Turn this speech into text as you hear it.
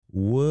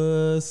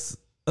What's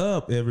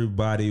up,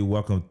 everybody?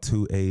 Welcome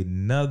to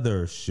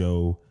another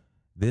show.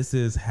 This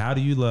is How Do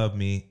You Love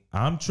Me?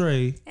 I'm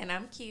Trey. And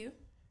I'm Q.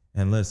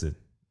 And listen,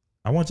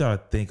 I want y'all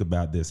to think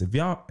about this. If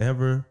y'all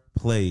ever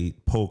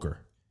played poker,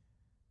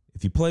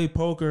 if you play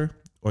poker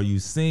or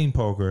you've seen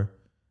poker,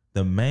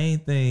 the main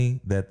thing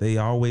that they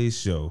always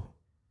show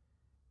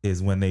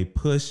is when they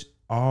push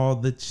all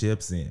the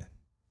chips in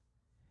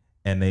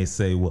and they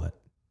say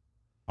what?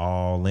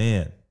 All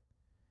in.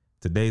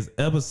 Today's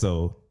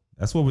episode,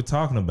 that's what we're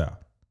talking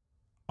about.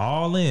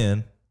 All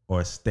in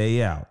or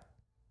stay out.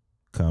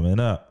 Coming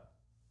up.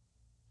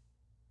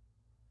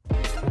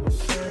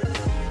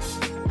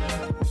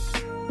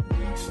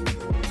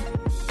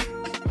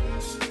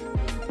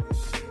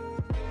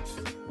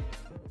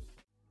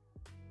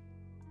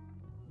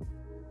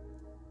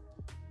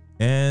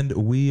 And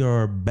we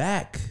are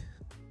back.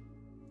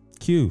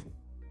 Q.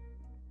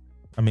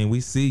 I mean,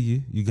 we see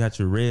you. You got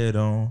your red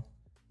on,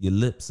 your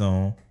lips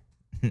on.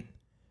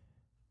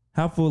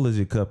 How full is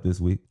your cup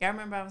this week? Y'all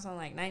remember I was on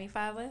like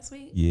 95 last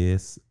week?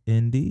 Yes,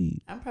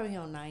 indeed. I'm probably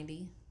on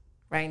 90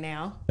 right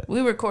now.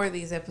 We record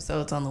these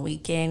episodes on the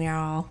weekend,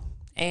 y'all.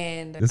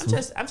 And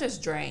I'm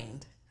just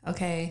drained.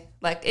 Okay.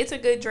 Like it's a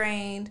good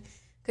drained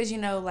because, you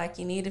know, like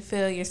you need to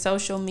fill your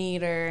social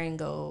meter and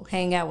go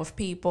hang out with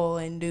people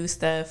and do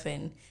stuff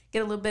and get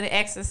a little bit of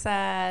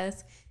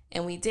exercise.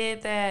 And we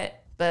did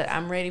that, but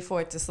I'm ready for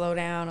it to slow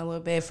down a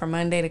little bit for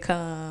Monday to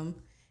come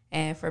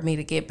and for me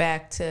to get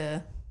back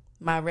to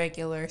my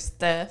regular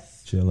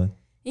stuff. Chilling.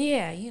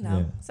 Yeah, you know.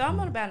 Yeah. So I'm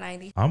on about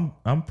 90. I'm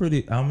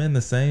in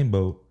the same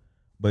boat,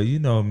 but you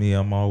know me,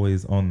 I'm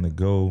always on the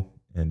go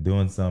and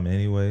doing something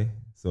anyway.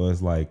 So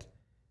it's like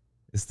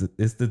it's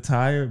the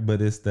tired,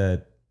 but it's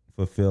that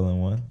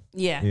fulfilling one.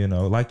 Yeah. You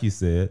know, like you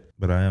said,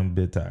 but I am a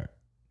bit tired.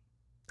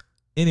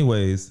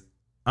 Anyways,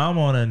 I'm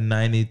on a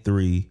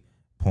 93.3.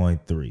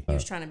 You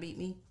was trying to beat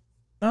me?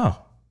 No,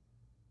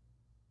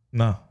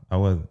 I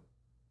wasn't.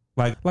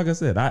 Like I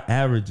said, I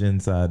average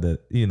inside that,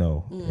 you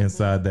know,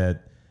 inside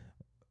that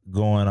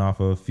going off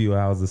of a few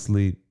hours of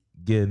sleep,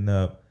 getting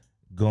up,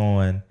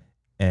 going,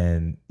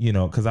 and, you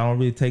know, because I don't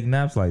really take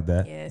naps like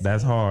that. Yes,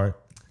 that's hard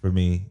for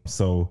me.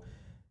 So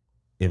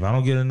if I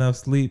don't get enough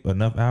sleep,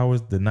 enough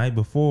hours the night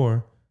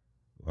before,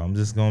 I'm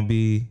just going to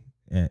be,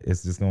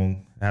 it's just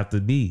going to have to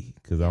be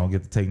because I don't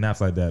get to take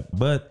naps like that.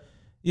 But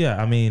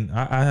yeah, I mean,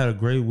 I had a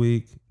great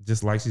week,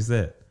 just like she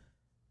said.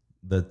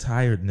 The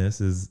tiredness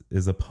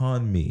is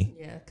upon me.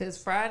 Yeah, because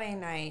Friday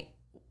night,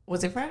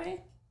 was it Friday?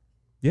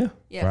 Yeah.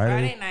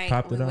 Friday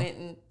night we went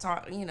and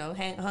talked, you know,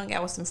 hung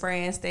out with some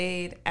friends,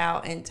 stayed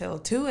out until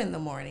 2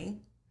 a.m.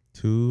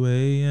 2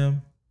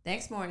 a.m.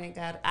 Next morning,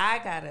 I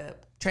got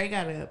up. Trey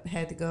got up, he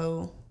had to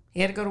go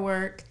to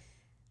work.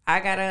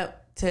 I got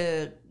up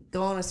to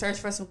go on a search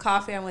for some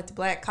coffee. I went to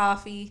Black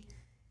Coffee,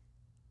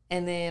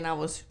 and then I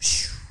was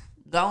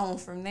gone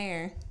from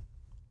there.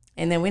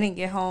 And then we didn't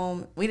get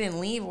home. We didn't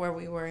leave where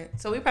we were.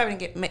 So we probably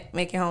didn't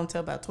make it home till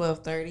about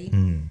 12:30.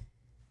 And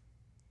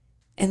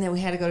then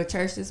we had to go to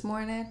church this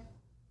morning.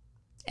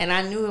 And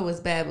I knew it was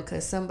bad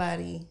because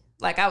somebody,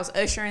 like I was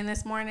ushering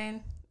this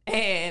morning,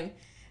 and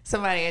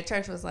somebody at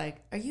church was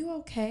like, "Are you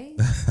okay?"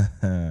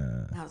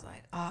 And I was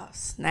like, "Oh,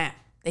 snap.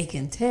 They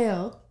can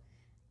tell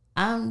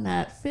I'm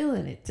not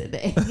feeling it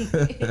today."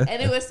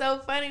 And it was so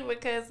funny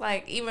because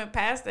like even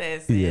Pastor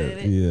had said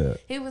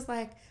it. He was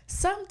like,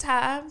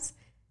 "Sometimes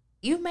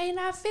you may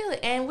not feel it,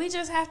 and we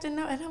just have to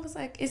know." And I was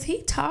like, is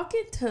he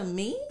talking to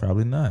me?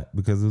 Probably not,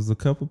 because it was a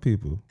couple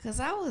people. Because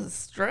I was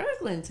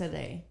struggling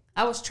today.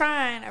 I was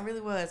trying. I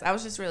really was. I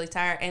was just really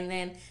tired. And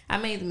then I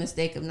made the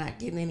mistake of not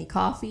getting any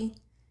coffee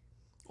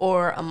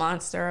or a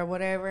Monster or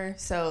whatever.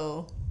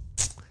 So,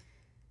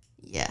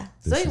 yeah.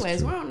 So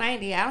anyways, we're on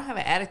 90. I don't have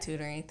an attitude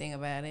or anything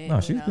about it.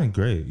 No, she's been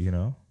great, you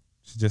know.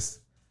 She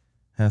just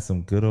had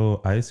some good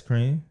old ice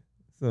cream.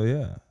 So,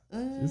 yeah,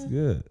 she's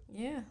good.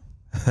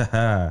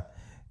 Yeah.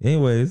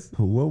 Anyways,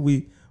 what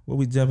we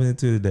jumping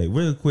into today?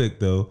 Real quick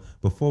though,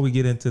 before we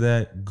get into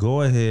that,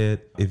 go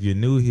ahead. If you're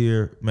new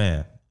here,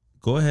 man,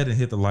 go ahead and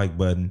hit the like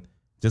button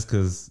just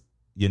because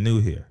you're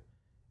new here.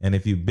 And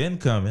if you've been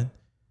coming,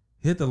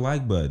 hit the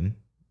like button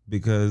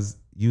because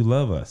you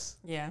love us.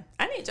 Yeah.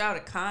 I need y'all to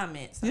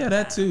comment sometimes. Yeah,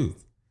 that too.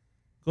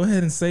 Go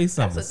ahead and say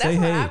something. That's say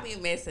what hey. I be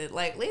missing.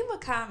 Like, leave a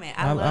comment.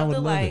 I love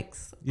the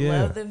likes.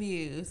 Love the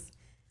views.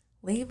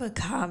 Leave a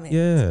comment.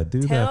 Yeah,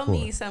 do that. Tell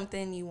me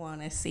something you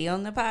want to see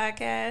on the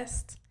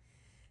podcast.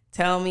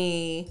 Tell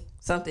me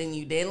something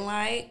you didn't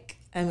like.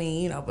 I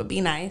mean, you know, but be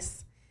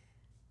nice.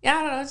 Yeah,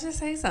 I don't know. Just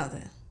say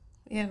something,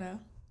 you know.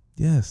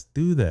 Yes,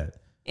 do that.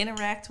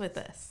 Interact with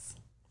us.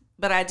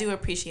 But I do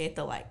appreciate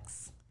the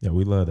likes. Yeah,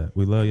 we love that.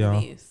 We love y'all.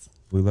 Views.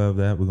 We love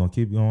that. We're going to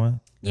keep going.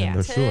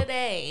 Yeah,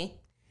 today,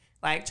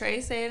 like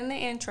Trey said in the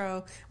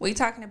intro, we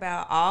talking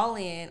about all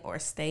in or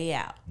stay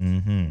out.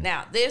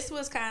 Now, this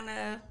was kind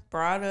of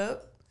brought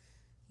up.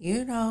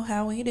 You know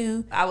how we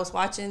do. I was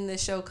watching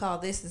this show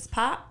called This Is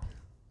Pop,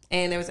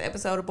 and there was an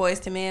episode of Boys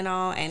to Men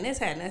on, and this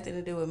had nothing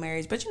to do with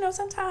marriage. But, you know,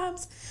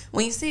 sometimes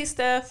when you see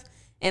stuff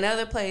In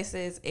other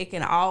places, it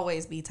can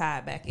always be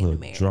tied back into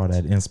marriage. Draw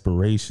that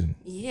inspiration.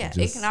 Yeah,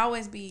 it can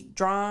always be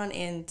drawn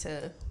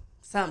into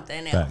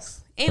something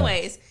else.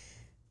 Anyways,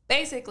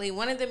 basically,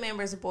 one of the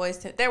members of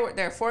Boyz II,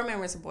 there are 4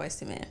 members of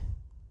Boyz II Men,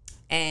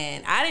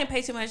 and I didn't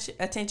pay too much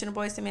attention to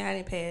Boyz II Men. I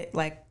didn't pay it,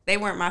 like, they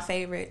weren't my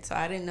favorite, so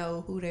I didn't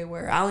know who they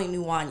were. I only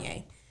knew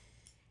Wanye,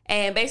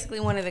 and basically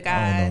one of the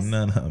guys, I don't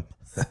know none of them.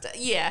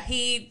 yeah,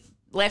 he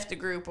left the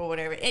group or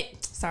whatever.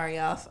 Sorry,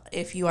 y'all,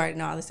 if you already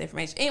know all this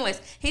information.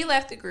 Anyways, he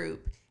left the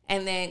group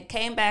and then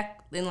came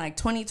back in like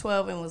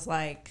 2012 and was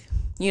like,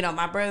 you know,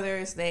 my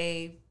brothers,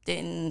 they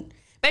didn't.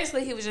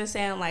 Basically, he was just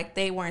saying like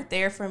they weren't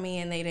there for me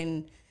and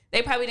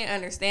they probably didn't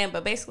understand.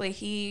 But basically,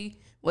 he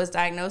was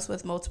diagnosed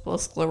with multiple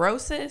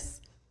sclerosis,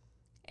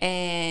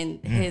 and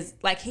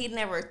he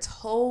never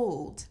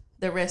told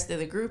the rest of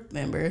the group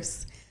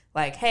members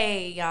like,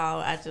 hey,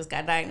 y'all, I just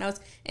got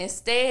diagnosed.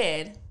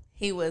 Instead,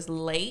 he was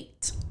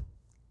late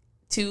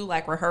to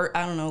like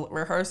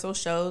rehearsal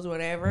shows,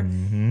 whatever.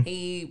 Mm-hmm.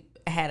 He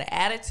had an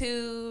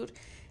attitude,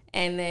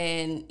 and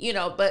then, you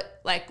know,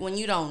 but like when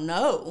you don't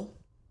know,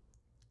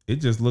 it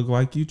just looked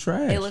like you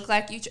trash. it looked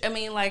like you. I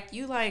mean, like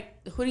you,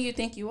 like, who do you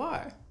think you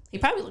are? He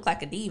probably looked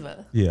like a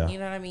diva. Yeah, you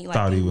know what I mean. Like,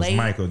 thought he was late.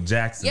 Michael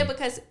Jackson. Yeah,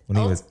 because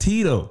when he was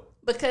Tito.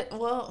 Because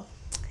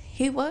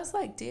he was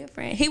like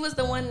different. He was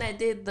the one that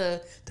did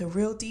the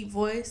real deep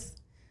voice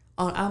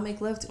on "I'll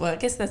Make Love to." Well, I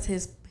guess that's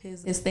his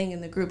thing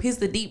in the group. He's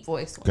the deep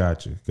voice one.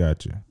 Gotcha.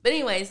 But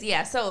anyways,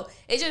 yeah. So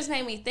it just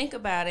made me think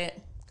about it,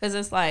 because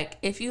it's like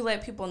if you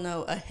let people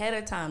know ahead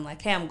of time,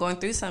 like, hey, I'm going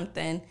through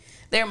something,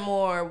 they're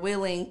more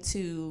willing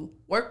to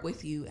work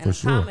with you and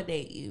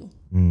accommodate you.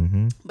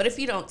 Mm-hmm. But if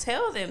you don't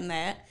tell them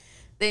that,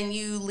 then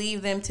you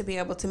leave them to be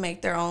able to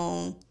make their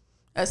own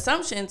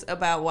assumptions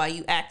about why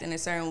you act in a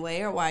certain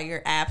way or why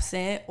you're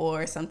absent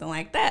or something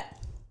like that.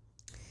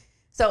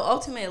 So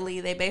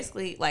ultimately, they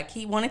basically, like,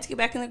 he wanted to get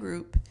back in the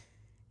group,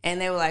 and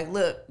they were like,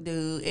 look,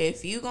 dude,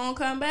 if you gonna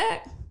come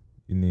back,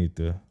 you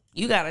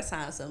gotta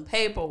sign some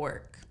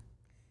paperwork.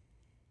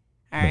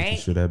 All right? Making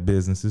sure that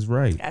business is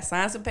right. Gotta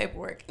sign some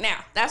paperwork.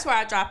 Now, that's where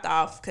I dropped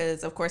off,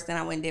 because, of course, then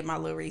I went and did my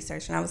little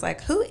research, and I was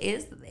like, who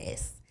is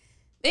this?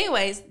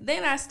 Anyways,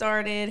 then I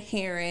started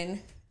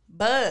hearing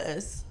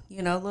buzz,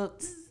 you know,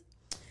 look,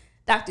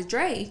 Dr.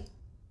 Dre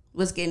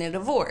was getting a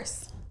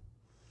divorce,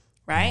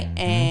 right? Mm-hmm.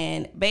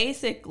 And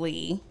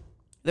basically,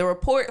 the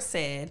report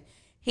said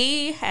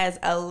he has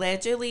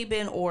allegedly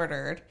been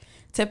ordered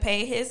to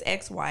pay his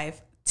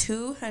ex-wife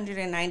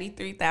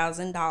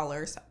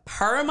 $293,000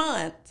 per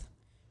month.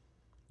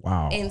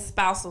 Wow. In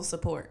spousal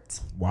support.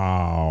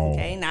 Wow.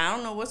 Okay, now I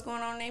don't know what's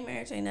going on in their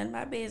marriage. Ain't none of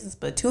my business,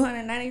 but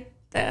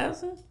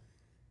 $290,000.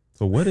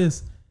 So what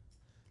is?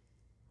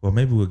 Well,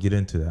 maybe we'll get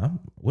into that.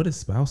 What is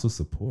spousal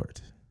support?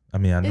 I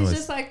mean, I know it's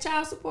just like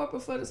child support,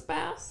 but for the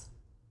spouse.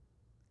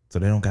 So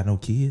they don't got no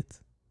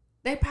kids?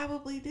 They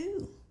probably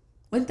do.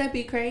 Wouldn't that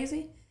be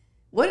crazy?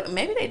 What?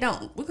 Maybe they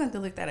don't. We're going to have to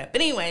look that up.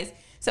 But anyways,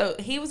 so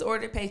he was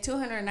ordered to pay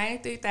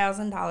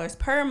 $293,000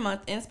 per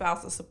month in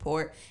spousal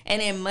support,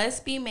 and it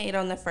must be made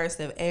on the first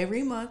of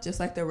every month, just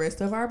like the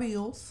rest of our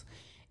bills.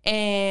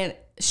 And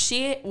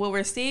she will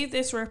receive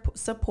this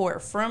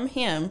support from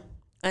him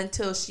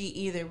until she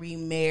either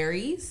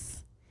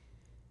remarries,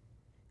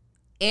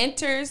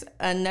 enters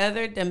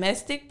another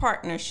domestic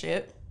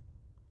partnership,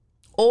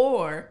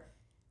 or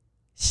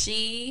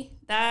she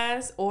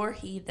dies or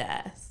he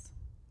dies.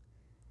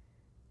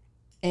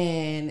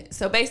 And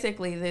so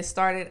basically this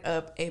started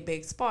up a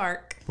big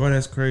spark. Boy,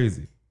 that's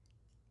crazy.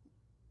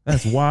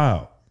 That's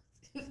wild.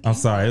 I'm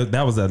sorry.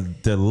 That was a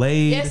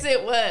delayed. Yes,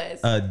 it was.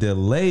 A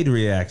delayed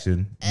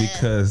reaction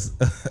because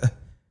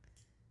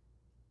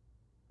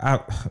I'm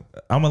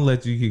going to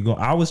let you keep going.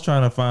 I was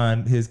trying to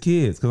find his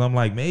kids because I'm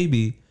like,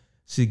 maybe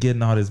she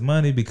getting all this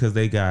money because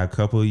they got a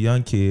couple of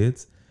young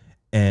kids.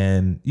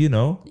 And, you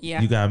know,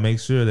 you got to make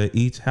sure that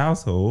each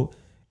household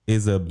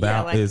is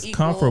is equal,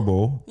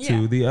 comfortable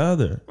to the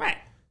other. Right.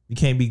 You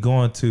can't be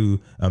going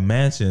to a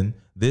mansion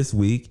this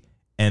week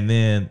and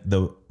then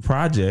the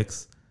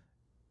projects,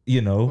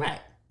 you know,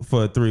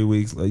 for 3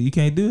 weeks. You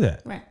can't do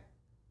that. Right.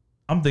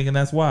 I'm thinking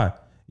that's why.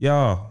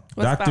 Y'all,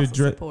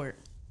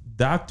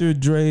 Dr.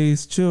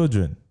 Dre's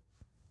children,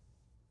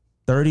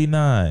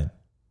 39,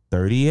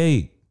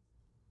 38,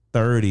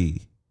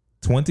 30,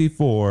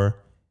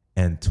 24,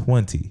 and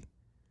 20.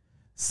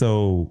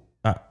 So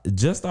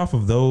just off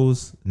of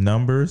those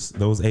numbers,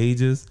 those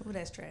ages,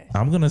 that's trash.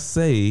 I'm going to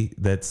say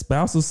that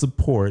spousal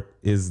support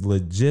is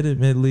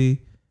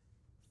legitimately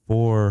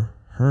for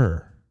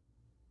her.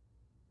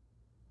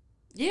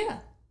 Yeah.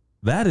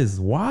 That is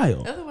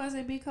wild. Otherwise,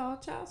 it'd be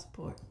called child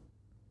support.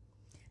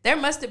 There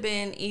must have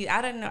been,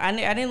 I don't know, I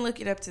didn't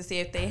look it up to see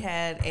if they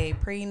had a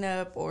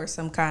prenup or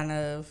some kind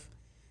of,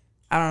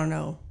 I don't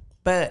know,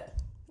 but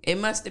it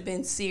must have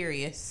been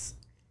serious.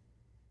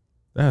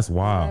 That's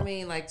wild. You know what I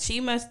mean, like they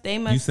must.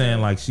 You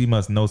saying like she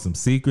must know some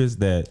secrets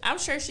that? I'm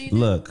sure she did.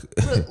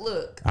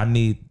 Look. I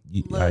need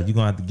you. You're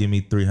gonna have to give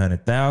me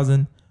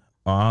 $300,000,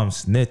 or I'm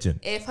snitching.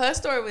 If her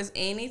story was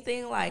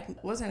anything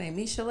like, what's her name,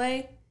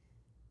 Michelet?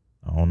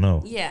 I don't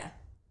know. Yeah,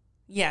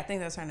 Yeah, I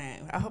think that's her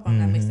name. I hope I'm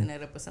not mixing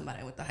that up with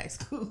somebody I went to high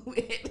school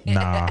with.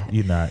 Nah,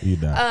 you're not.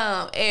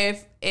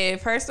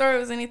 If her story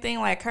was anything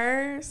like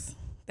hers,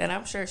 then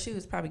I'm sure she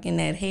was probably getting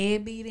that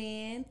head beat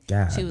in.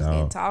 God, she was dog.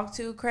 getting talked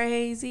to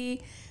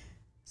crazy.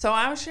 So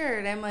I'm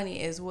sure that money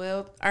is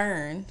well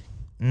earned.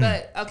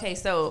 But okay,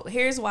 so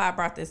here's why I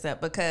brought this up,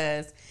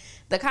 because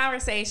the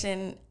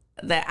conversation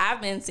that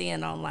I've been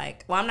seeing on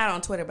I'm not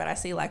on Twitter, but I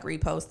see like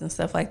reposts and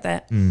stuff like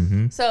that.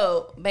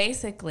 So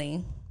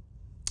basically,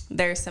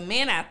 there's some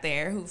men out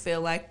there who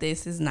feel like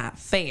this is not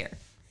fair.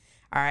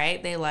 All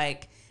right. They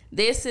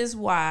this is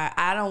why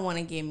I don't want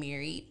to get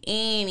married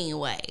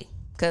anyway.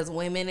 Because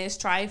women is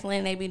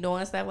trifling. They be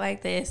doing stuff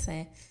like this.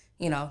 And,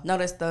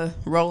 notice the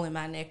roll in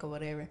my neck or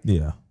whatever.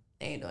 Yeah.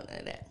 They ain't doing none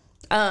of that.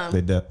 I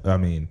don't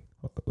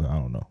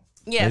know.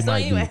 Yeah. They So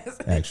might anyways.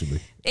 be, actually.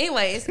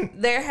 Anyways,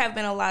 there have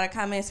been a lot of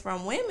comments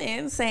from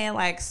women saying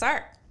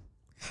sir,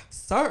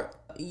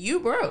 you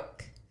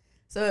broke.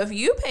 So if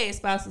you pay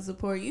spousal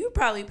support, you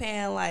probably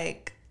paying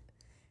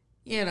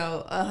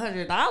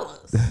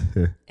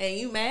 $100, and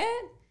you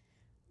mad?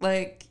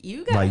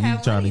 You gotta have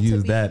you trying to money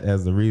use that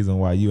as the reason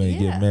why you ain't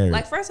getting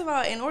married. First of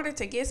all, in order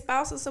to get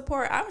spousal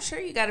support, I'm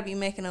sure you got to be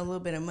making a little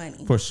bit of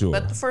money For sure.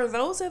 But for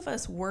those of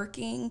us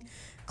working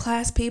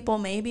class people,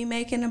 maybe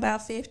making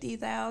about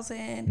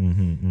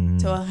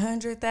 $50,000 to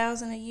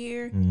 $100,000 a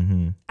year,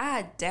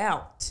 I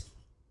doubt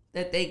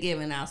that they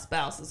giving out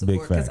spousal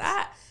support, because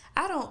I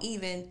don't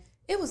even.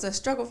 It was a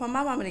struggle for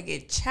my mama to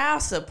get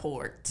child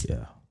support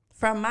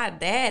from my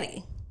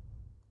daddy.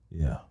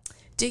 Yeah.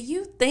 Do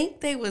you think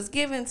they was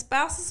giving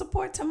spousal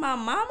support to my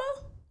mama?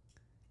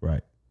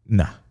 Right.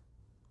 Nah.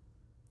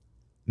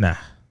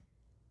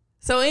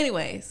 So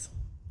anyways,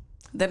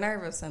 the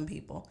nerve of some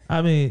people.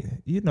 I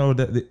mean,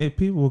 that if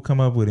people will come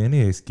up with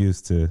any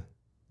excuse to,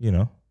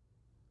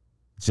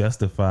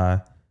 justify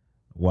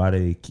why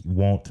they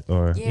won't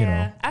or,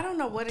 I don't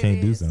know what it is.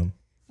 can't do something.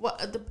 Well,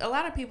 a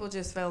lot of people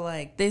just feel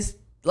like this.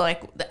 Why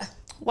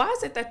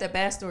is it that the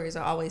bad stories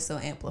are always so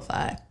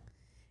amplified?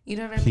 You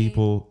know what I mean?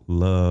 People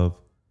love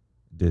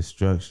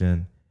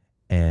destruction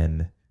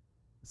and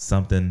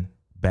something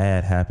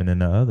bad happening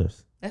to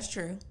others. That's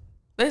true.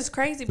 But it's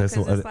crazy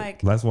because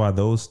that's why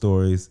those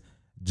stories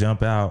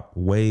jump out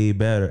way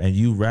better. And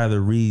you rather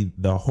read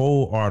the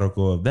whole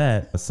article of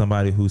that,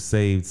 somebody who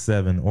saved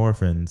 7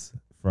 orphans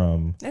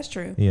from, that's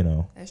true.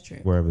 That's true.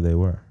 Wherever they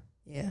were.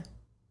 Yeah.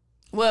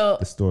 Well,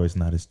 the story's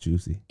not as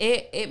juicy.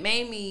 It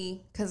made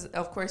me, because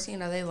of course, they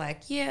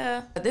this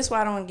is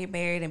why I don't want to get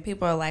married. And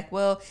people are like,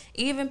 well,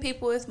 even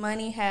people with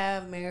money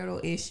have marital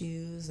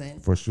issues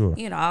and for sure,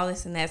 all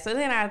this and that. So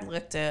then I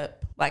looked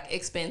up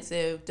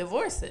expensive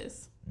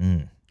divorces,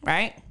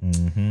 right?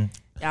 Mm-hmm.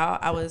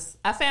 Y'all,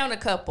 I found a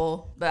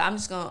couple, but I'm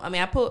just gonna.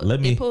 I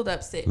pulled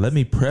up 6. Let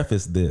me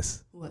preface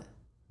this. What?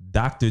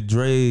 Dr.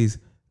 Dre's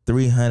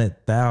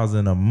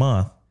 $300,000 a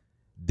month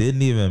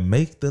didn't even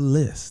make the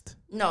list.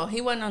 No,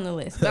 he wasn't on the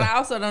list. But I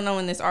also don't know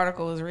when this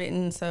article was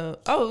written. So,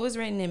 it was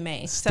written in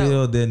May.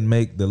 Still didn't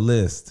make the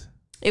list.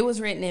 It was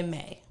written in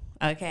May.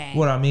 Okay.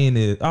 What I mean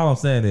is, all I'm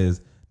saying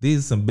is, these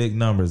are some big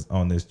numbers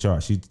on this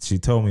chart. She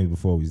told me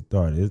before we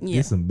started.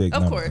 It's some big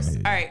numbers. Of course.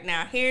 All right.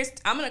 Now,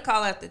 I'm going to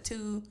call out the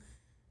two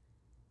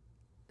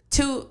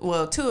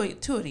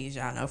of these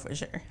y'all know for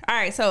sure. All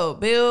right. So,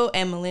 Bill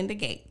and Melinda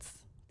Gates.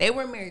 They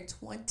were married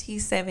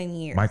 27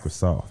 years.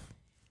 Microsoft.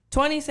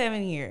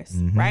 27 years,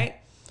 right?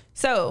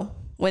 So,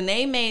 when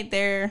they made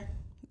their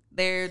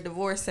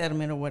divorce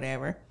settlement or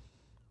whatever,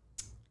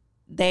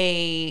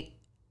 they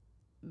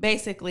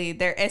basically,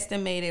 their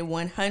estimated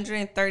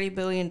 $130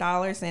 billion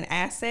in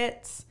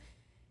assets.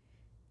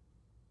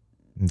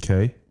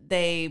 Okay.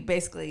 They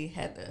basically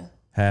had to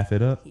half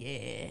it up.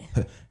 Yeah.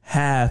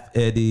 Half,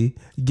 Eddie.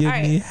 Give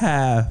me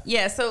half.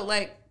 Yeah. So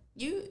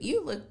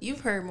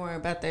you've heard more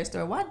about their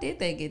story. Why did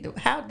they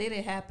how did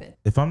it happen?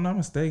 If I'm not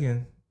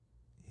mistaken,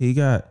 he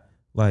got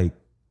I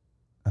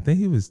think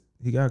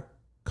he got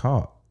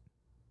caught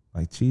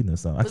cheating or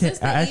something.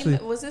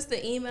 Was this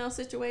the email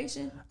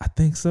situation? I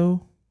think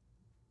so.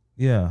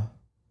 Yeah.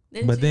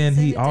 But then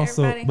they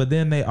also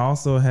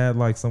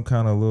had some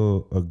kind of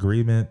little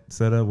agreement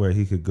set up where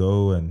he could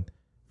go and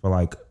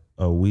for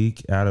a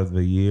week out of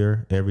the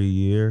year, every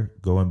year,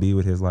 go and be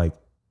with his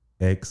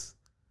ex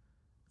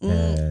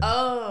and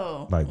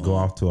go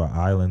off to an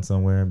island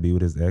somewhere and be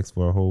with his ex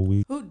for a whole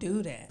week. Who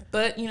do that?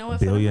 But you know what?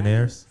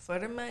 Billionaires. For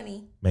the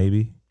money.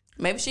 Maybe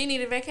she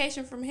needed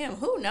vacation from him.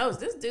 Who knows?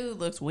 This dude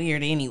looks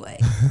weird anyway.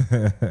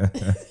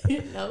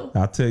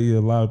 I'll tell you,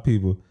 a lot of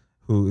people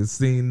who has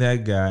seen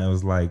that guy and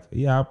was like,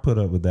 yeah, I put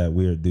up with that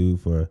weird dude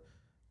for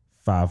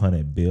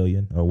 $500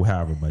 billion or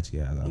however much he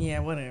has. Yeah,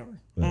 whatever.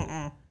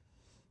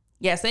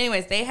 Yeah, so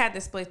anyways, they had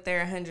to split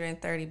their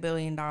 $130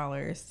 billion.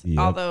 Yep.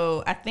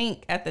 Although I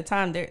think at the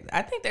time,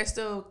 they're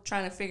still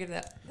trying to figure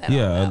that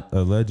out.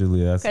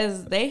 Allegedly.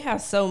 Because they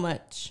have so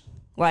much.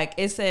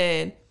 It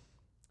said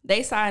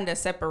they signed a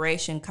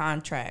separation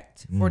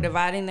contract for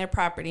dividing their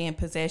property and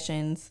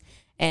possessions,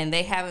 and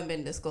they haven't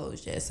been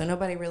disclosed yet. So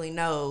nobody really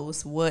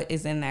knows what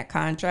is in that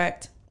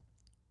contract.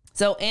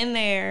 So in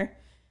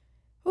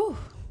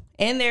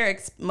In their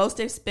most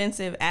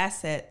expensive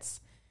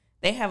assets,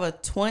 they have a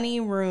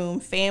 20-room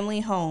family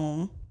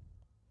home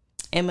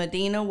in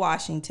Medina,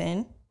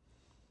 Washington,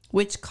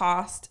 which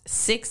cost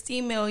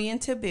 $60 million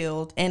to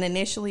build and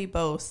initially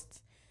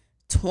boasts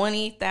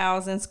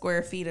 20,000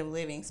 square feet of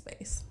living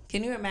space.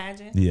 Can you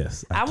imagine?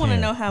 Yes. I want to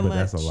know how much.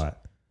 That's a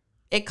lot.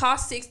 It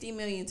cost $60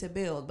 million to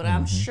build, but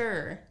I'm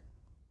sure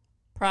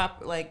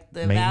the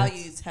Maintenance?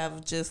 values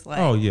have just like.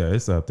 Oh yeah,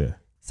 it's up there.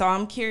 So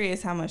I'm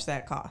curious how much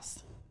that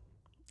costs.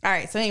 All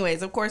right. So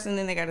anyways, of course, and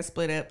then they got to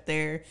split up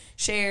their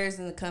shares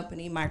in the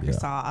company,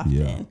 Microsoft,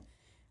 and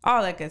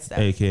all that good stuff.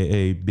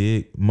 AKA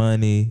Big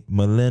Money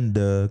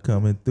Melinda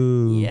coming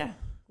through. Yeah.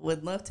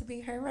 Would love to be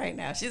her right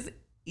now. She's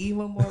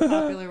even more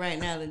popular right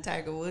now than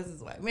Tiger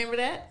Woods' wife. Remember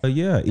that?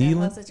 Yeah, That Elon.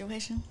 whole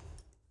situation?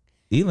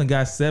 Elon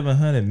got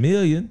 700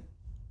 million.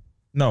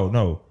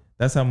 No,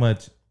 that's how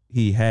much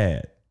he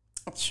had.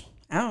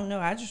 I don't know.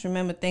 I just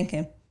remember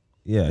thinking.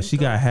 Yeah, she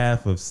got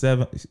half of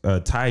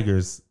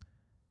Tiger's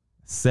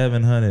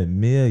 700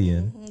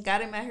 million.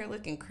 Got him out here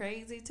looking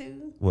crazy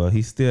too. Well,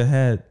 he still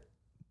had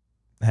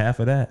half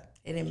of that.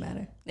 It didn't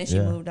matter. Then she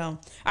moved on.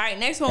 All right,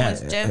 next one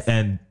was Jeff.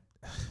 And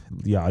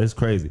y'all, it's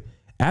crazy.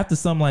 After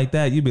something like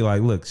that, you'd be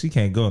like, look, she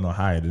can't go no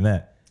higher than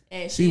that.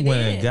 And She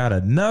went and got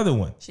another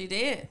one. She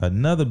did.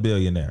 Another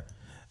billionaire.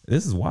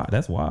 This is wild.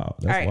 That's wild.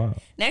 That's All right.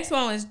 wild. Next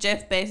one was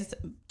Jeff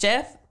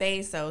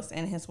Bezos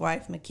and his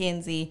wife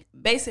Mackenzie.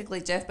 Basically,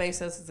 Jeff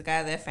Bezos is the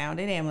guy that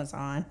founded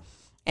Amazon,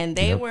 and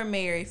they were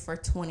married for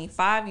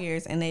 25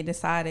 years, and they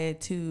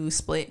decided to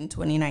split in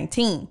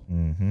 2019.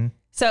 Mm-hmm.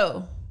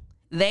 So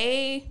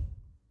they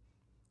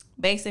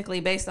basically,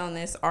 based on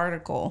this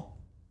article.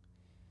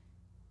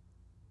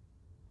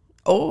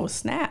 Oh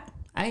snap!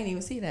 I didn't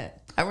even see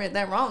that. I read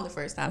that wrong the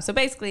first time. So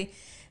basically,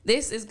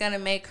 this is going to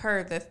make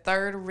her the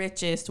third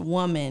richest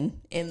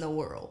woman in the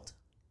world.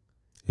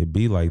 It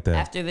be like that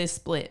after this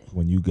split.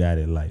 when you got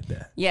it like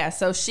that. Yeah,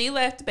 so she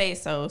left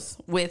Bezos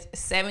with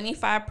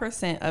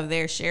 75% of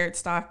their shared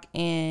stock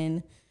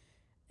in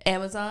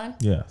Amazon.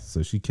 Yeah,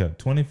 so she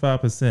kept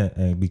 25%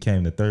 and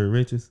became the third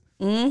richest.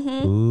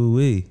 Mm-hmm.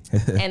 Ooh-wee.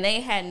 And they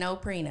had no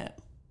prenup.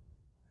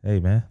 Hey,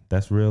 man,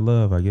 that's real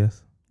love, I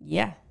guess.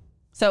 Yeah.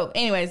 So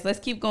anyways, let's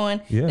keep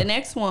going. Yeah. The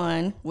next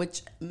one,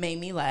 which made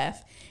me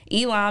laugh,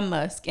 Elon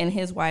Musk and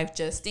his wife,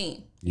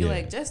 Justine. You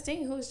like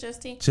Justine? Who's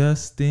Justine?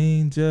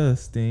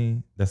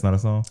 Justine. That's not a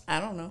song? I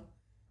don't know.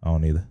 I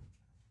don't either.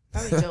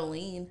 Probably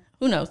Jolene.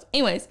 Who knows?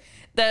 Anyways,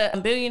 the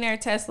billionaire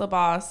Tesla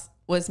boss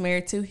was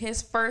married to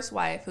his first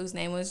wife, whose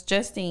name was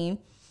Justine.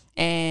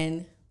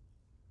 And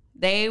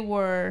they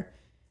were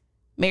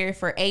married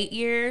for 8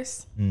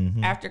 years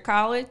after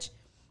college.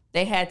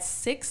 They had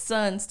 6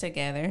 sons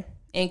together,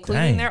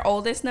 including their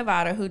oldest,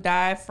 Nevada, who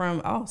died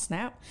from,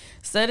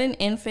 sudden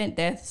infant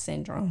death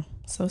syndrome.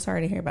 So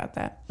sorry to hear about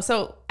that.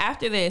 So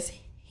after this,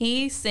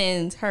 he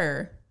sends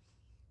her,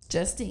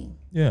 Justine,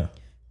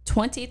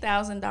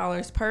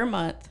 $20,000 per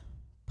month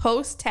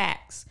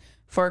post-tax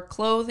for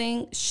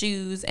clothing,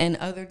 shoes, and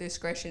other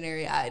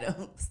discretionary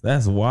items.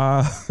 That's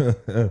wild.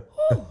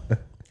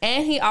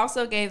 And he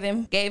also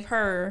gave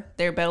her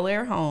their Bel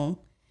Air home.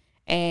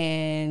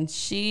 And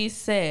she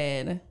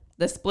said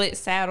the split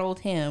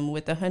saddled him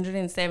with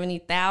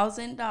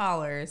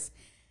 $170,000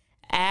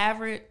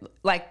 average,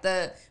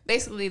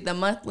 basically the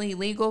monthly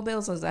legal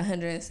bills was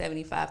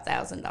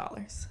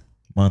 $175,000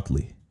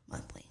 Monthly. All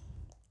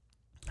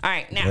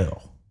right,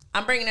 now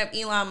I'm bringing up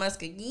Elon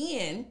Musk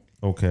again.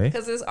 Okay.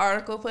 Because this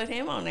article put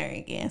him on there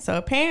again. So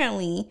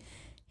apparently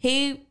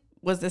he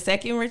was the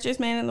second richest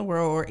man in the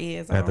world, or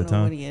is. I don't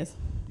know what he is.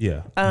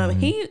 Yeah.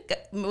 He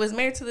was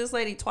married to this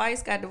lady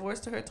twice, got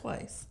divorced to her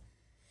twice.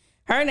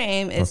 Her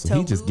name is so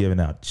he just giving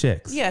out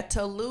checks. Yeah,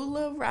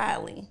 Tallulah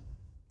Riley.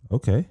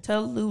 Okay.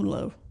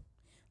 Tallulah.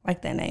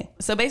 Like that name.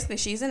 So basically,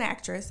 she's an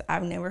actress.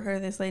 I've never heard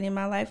of this lady in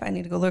my life. I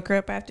need to go look her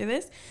up after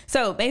this.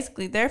 So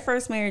basically, their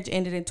first marriage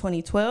ended in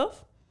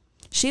 2012.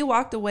 She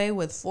walked away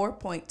with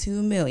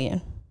 $4.2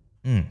 million.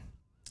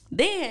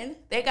 Then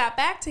they got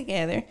back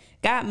together,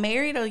 got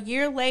married a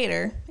year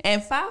later,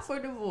 and filed for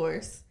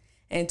divorce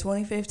in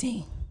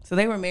 2015. So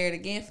they were married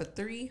again for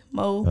 3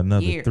 more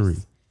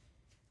years.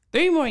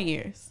 3 more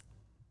years.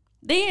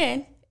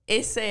 Then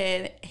it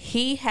said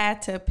he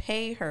had to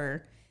pay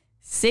her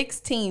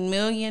 $16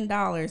 million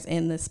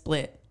in the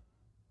split.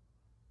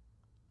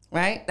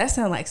 Right? That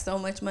sounds like so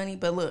much money,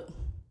 but look,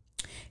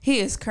 he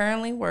is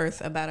currently worth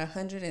about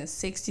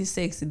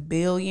 $166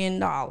 billion.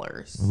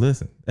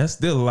 Listen, that's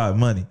still a lot of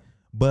money.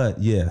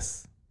 But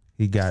yes,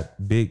 he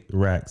got big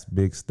racks,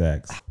 big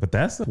stacks. But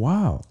that's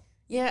wild.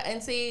 Yeah,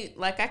 and see,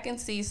 I can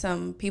see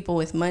some people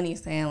with money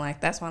saying,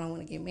 that's why I don't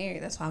want to get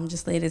married. That's why I'm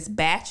just live this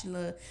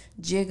bachelor,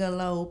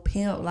 gigolo,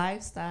 pimp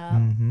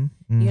lifestyle,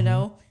 you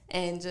know,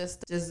 and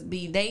just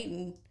be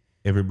dating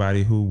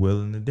everybody who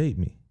willing to date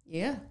me.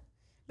 Yeah.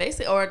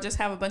 Basically, or just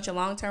have a bunch of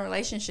long-term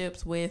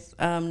relationships with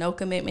no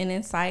commitment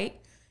in sight,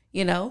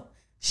 you know.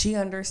 She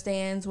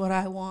understands what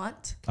I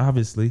want.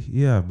 Obviously,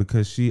 yeah,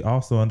 because she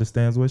also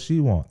understands what she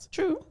wants.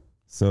 True.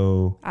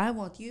 So I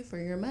want you for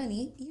your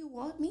money. You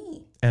want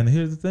me. And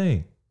here's the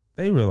thing.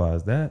 They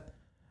realize that.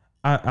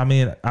 I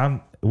mean,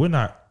 we're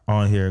not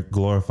on here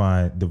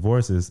glorifying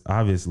divorces,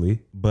 obviously,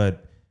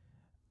 but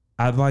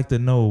I'd like to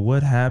know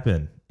what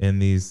happened in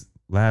these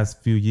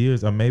last few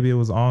years, or maybe it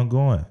was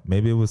ongoing.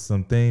 Maybe it was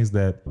some things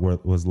that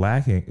was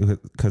lacking.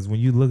 Because when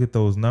you look at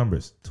those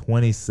numbers,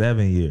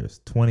 27 years,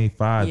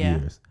 25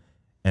 years,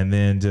 and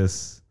then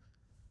just,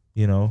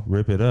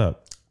 rip it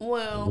up.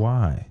 Well,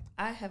 why?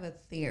 I have a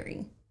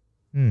theory.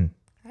 All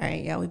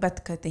right, y'all, we about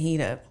to cut the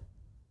heat up.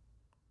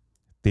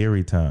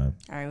 Theory time.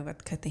 All right, we about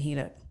to cut the heat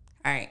up.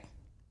 All right.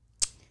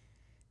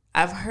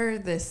 I've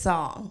heard this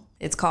song.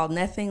 It's called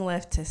Nothing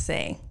Left to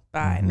Say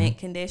by Mint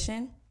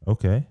Condition.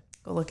 Okay.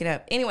 Go look it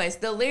up. Anyways,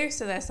 the lyrics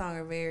to that song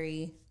are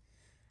very,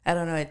 I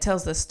don't know, it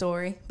tells the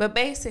story. But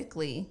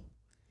basically,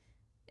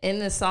 in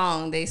the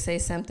song, they say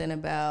something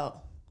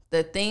about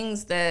the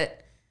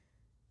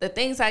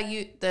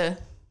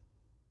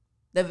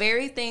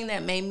very thing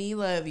that made me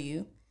love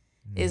you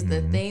is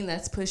the thing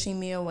that's pushing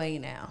me away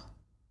now.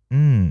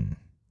 And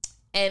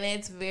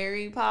it's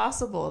very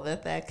possible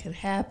that could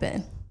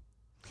happen.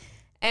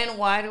 And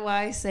why do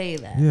I say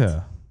that?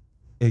 Yeah.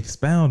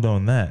 Expound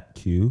on that,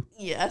 Q.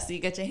 Yeah, so you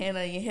got your hand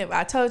on your hip.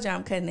 I told you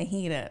I'm cutting the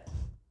heat up.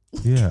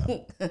 Yeah.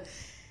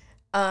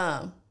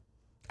 All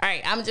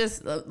right,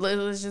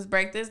 let's just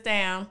break this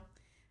down.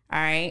 All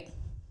right.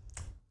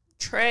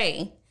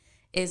 Trey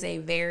is a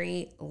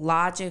very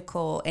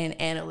logical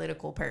and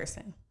analytical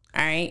person.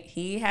 All right.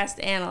 He has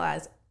to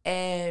analyze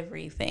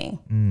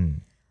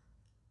everything.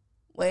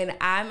 When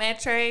I met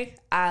Trey,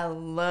 I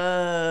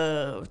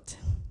loved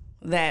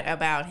that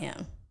about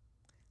him.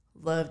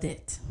 Loved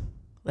it.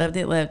 Loved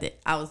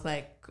it. I was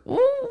like,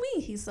 ooh,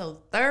 he's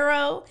so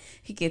thorough.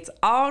 He gets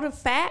all the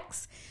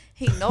facts.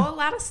 He know a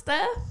lot of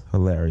stuff.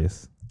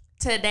 Hilarious.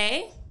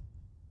 Today,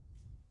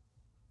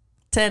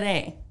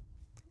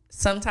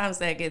 sometimes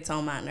that gets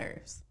on my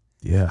nerves.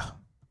 Yeah.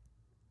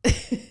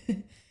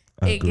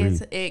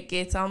 It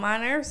gets on my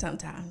nerves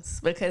sometimes,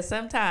 because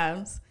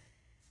sometimes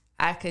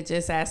I could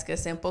just ask a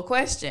simple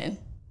question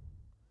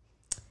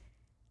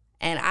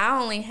and I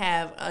only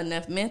have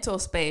enough mental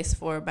space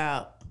for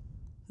about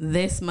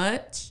this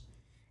much,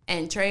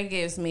 and Trey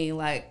gives me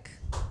like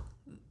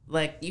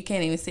you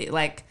can't even see,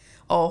 like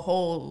a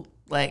whole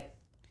like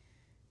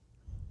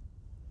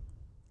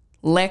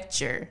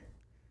lecture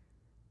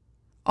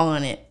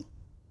on it.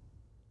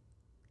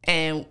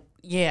 And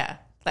yeah,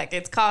 like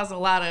it's caused a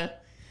lot of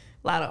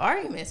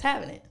arguments,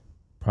 haven't it?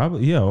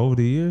 Probably, yeah, over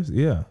the years,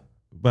 yeah.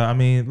 But I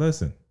mean,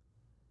 listen,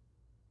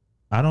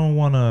 I don't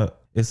want to.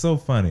 It's so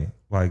funny,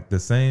 like the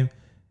same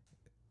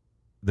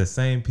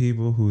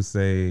people who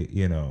say,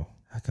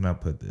 how can I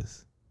put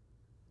this?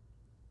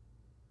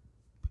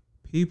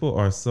 People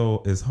are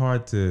it's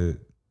hard to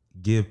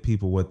give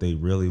people what they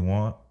really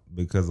want,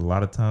 because a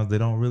lot of times they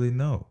don't really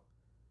know,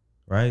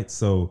 right?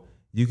 So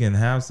you can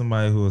have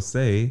somebody who will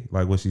say,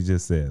 like what she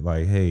just said,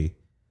 like, hey,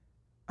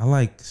 I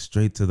like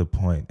straight to the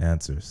point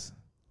answers,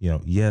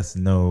 yes,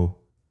 no,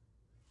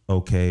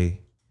 okay.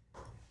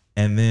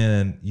 And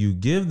then you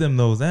give them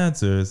those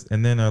answers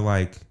and then they're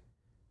like,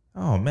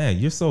 oh man,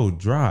 you're so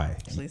dry.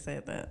 Actually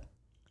said that.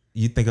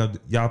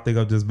 Y'all think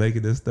I'm just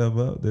making this stuff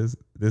up?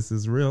 This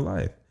is real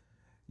life.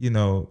 You're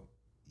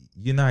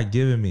not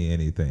giving me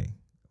anything.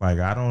 Like,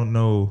 I don't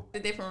know. A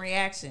different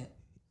reaction.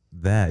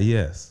 That,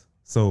 yes.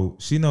 So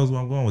she knows where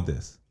I'm going with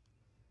this.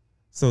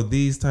 So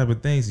these type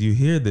of things, you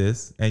hear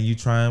this and you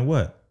try and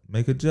what?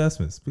 Make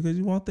adjustments, because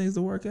you want things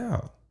to work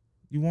out.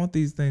 You want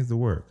these things to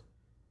work.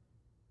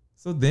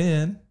 So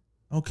then,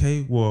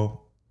 okay,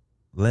 well,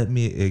 let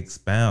me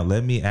expound.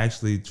 Let me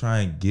actually try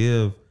and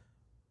give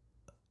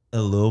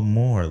a little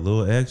more, a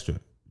little extra.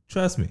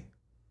 Trust me.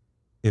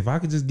 If I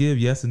could just give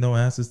yes and no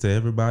answers to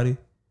everybody,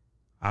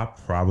 I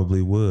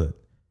probably would.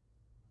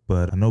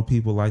 But I know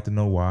people like to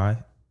know why,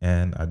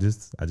 and I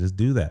just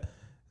do that.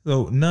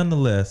 So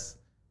nonetheless,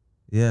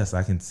 yes,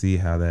 I can see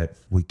how that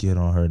would get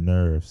on her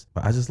nerves.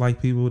 But I just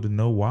like people to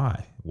know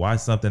why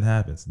something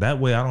happens. That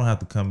way I don't have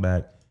to come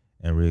back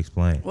and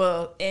re-explain.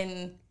 Well,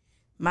 in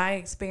my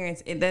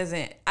experience, it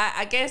doesn't.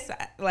 I guess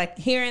like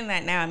hearing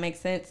that now, it makes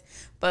sense.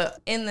 But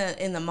in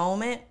the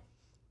moment,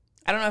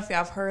 I don't know if y'all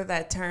have heard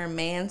that term,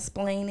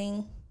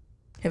 mansplaining.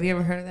 Have you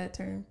ever heard of that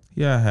term?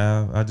 Yeah, I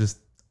have.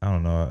 I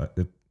don't know.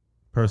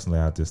 Personally,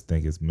 I just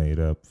think it's made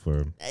up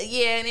for.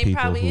 Yeah, and it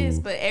probably is,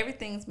 but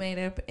everything's made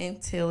up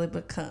until it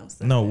becomes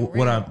something No,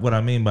 real. what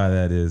I mean by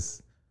that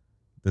is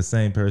the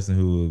same person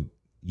who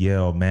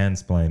yell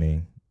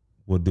mansplaining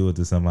will do it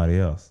to somebody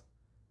else,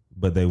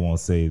 but they won't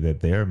say that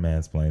they're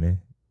mansplaining.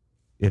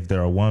 If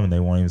they're a woman, they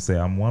won't even say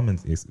I'm woman.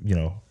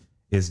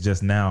 It's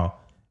just now.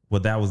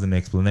 Well, that was an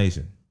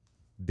explanation.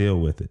 Deal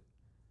with it.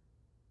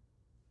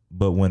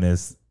 But when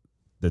it's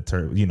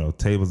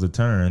tables are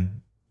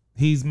turned,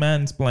 he's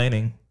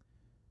mansplaining.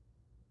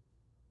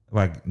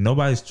 Like,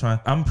 nobody's trying.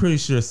 I'm pretty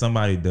sure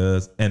somebody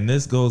does. And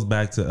this goes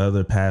back to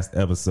other past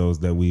episodes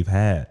that we've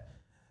had.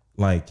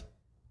 Like,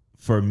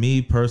 for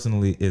me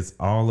personally, it's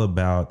all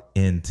about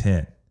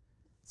intent.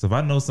 So if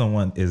I know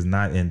someone is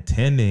not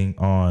intending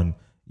on,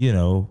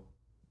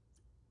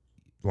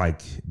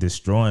 like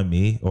destroying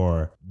me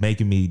or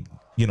making me,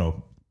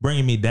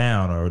 bringing me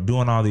down or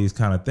doing all these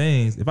kind of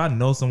things, if I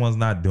know someone's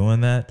not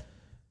doing that,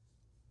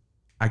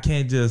 I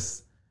can't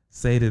just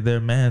say that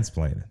they're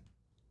mansplaining.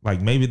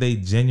 Like maybe they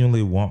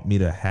genuinely want me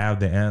to have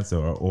the answer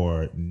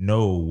or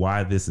know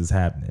why this is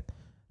happening.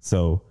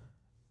 So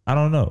I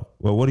don't know.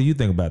 Well, what do you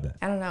think about that?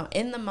 I don't know.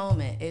 In the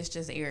moment, it's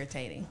just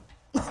irritating.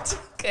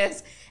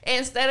 Because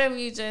instead of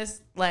you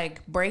just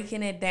like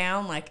breaking it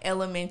down like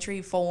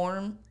elementary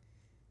form,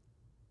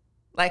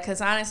 like,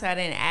 because honestly, I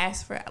didn't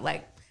ask for,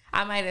 like,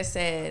 I might have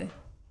said,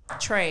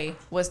 Trey,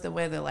 what's the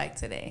weather like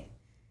today?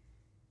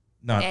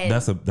 No, and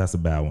that's a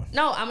bad one.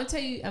 No, I'm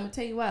gonna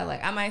tell you why.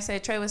 Like, I might say,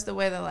 Trey, what's the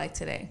weather like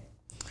today?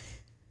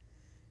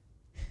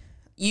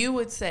 You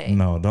would say,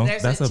 no, don't.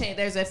 There's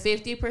a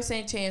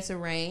 50% chance of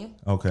rain.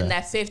 Okay. And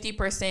that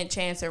 50%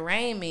 chance of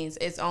rain means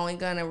it's only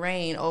gonna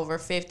rain over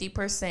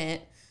 50%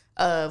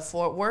 of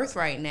Fort Worth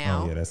right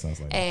now. Oh yeah, that sounds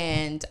like.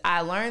 And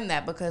I learned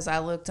that because I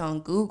looked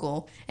on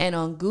Google, and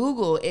on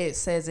Google it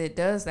says it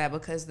does that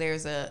because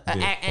there's an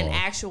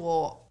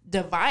actual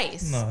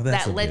device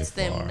that lets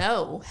them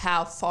know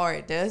how far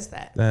it does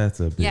that. That's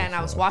a bit and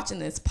I was watching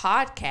this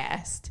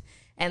podcast,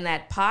 and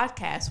that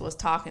podcast was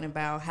talking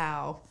about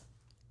how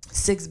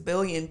 6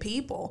 billion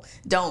people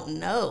don't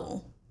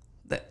know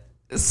that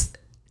this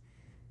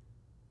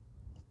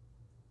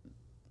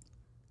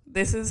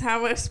is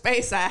how much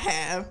space I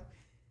have.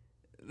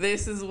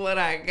 This is what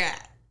I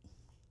got.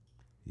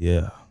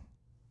 Yeah.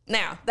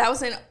 Now, that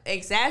was an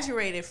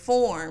exaggerated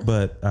form.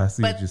 But I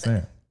see what you're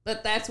saying.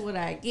 But that's what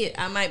I get.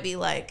 I might be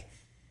like,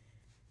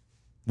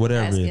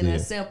 whatever asking it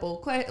is. A simple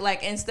question.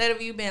 Like, instead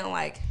of you being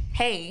like,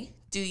 hey,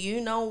 do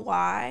you know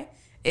why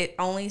it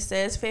only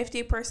says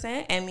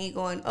 50%? And me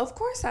going, of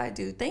course I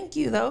do. Thank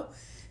you, though.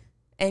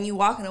 And you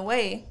walking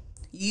away,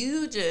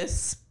 you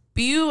just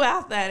spew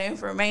out that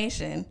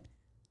information.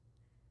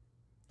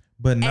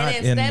 But not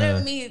and instead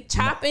of me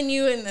chopping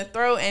you in the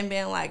throat and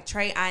being like,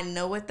 Trey, I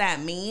know what that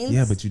means.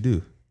 Yeah, but you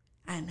do.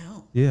 I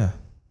know. Yeah.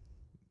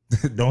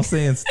 Don't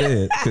say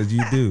instead, because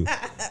you do.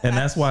 And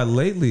that's why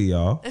lately,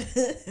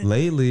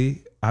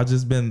 I've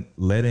just been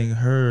letting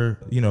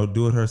her,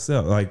 do it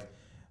herself. Like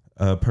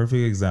a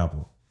perfect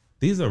example.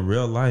 This is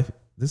real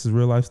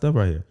life stuff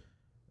right here.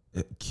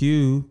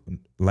 Q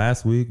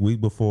last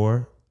week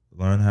before,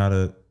 learned how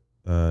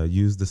to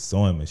use the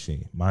sewing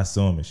machine, my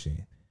sewing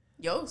machine.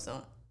 Yo,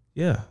 son.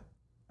 Yeah.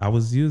 I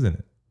was using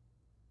it.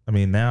 I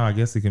mean, now I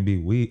guess it can be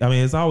weed. I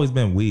mean, it's always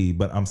been weed,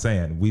 but I'm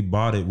saying we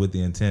bought it with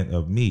the intent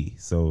of me.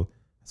 So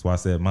that's why I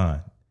said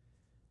mine.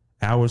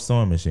 Our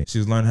sewing machine.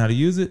 She's learned how to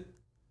use it.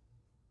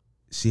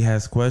 She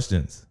has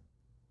questions.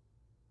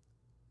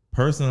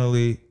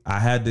 Personally, I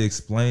had to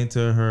explain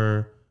to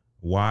her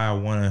why I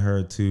wanted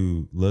her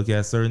to look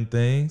at certain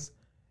things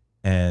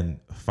and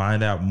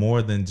find out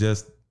more than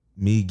just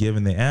me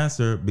giving the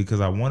answer, because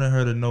I wanted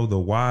her to know the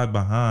why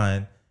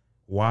behind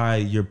why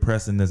you're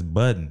pressing this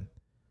button,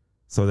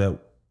 so that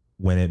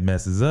when it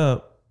messes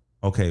up,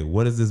 okay,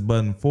 what is this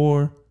button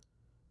for?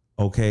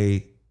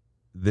 Okay,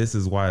 this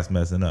is why it's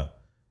messing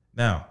up.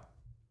 Now,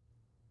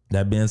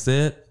 that being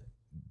said,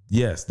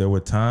 yes, there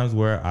were times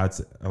where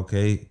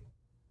okay,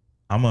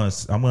 I'm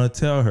gonna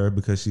tell her,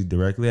 because she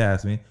directly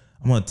asked me,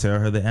 I'm gonna tell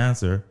her the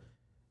answer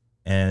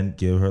and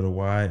give her the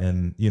why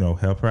and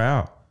help her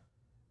out.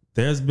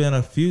 There's been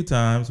a few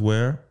times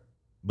where,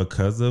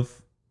 because of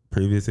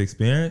previous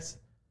experience,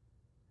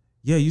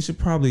 yeah, you should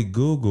probably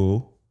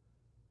Google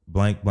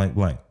blank, blank,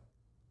 blank.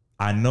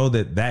 I know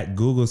that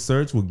Google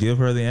search will give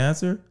her the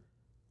answer.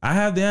 I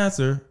have the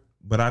answer,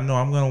 but I know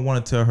I'm going to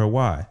want to tell her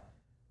why.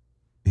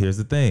 Here's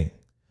the thing.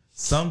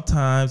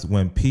 Sometimes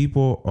when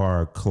people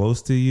are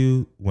close to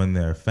you, when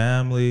they're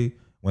family,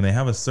 when they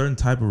have a certain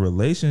type of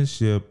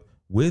relationship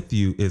with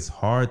you, it's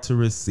hard to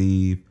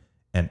receive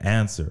an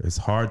answer. It's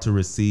hard to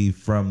receive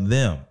from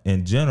them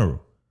in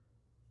general.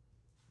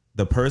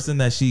 The person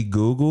that she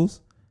Googles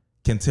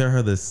can tell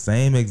her the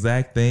same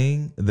exact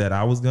thing that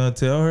I was going to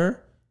tell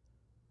her.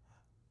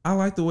 I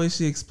like the way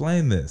she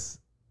explained this.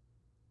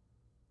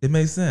 It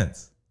makes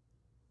sense.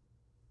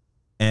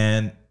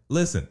 And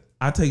listen,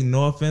 I take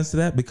no offense to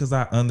that, because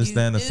I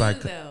understand the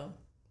psychology.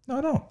 No,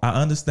 I don't.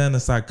 I understand the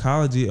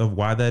psychology of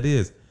why that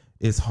is.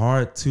 It's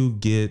hard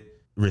to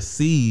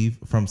receive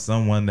from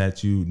someone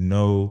that you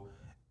know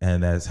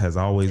and that has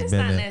always been. It's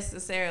not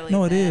necessarily.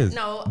 No, it is.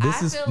 No,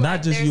 this I is feel not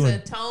like just there's you. a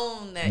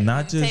tone that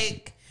not you just,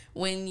 take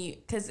when you,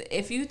 because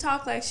if you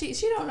talk like she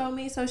don't know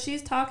me, so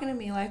she's talking to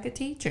me like a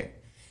teacher.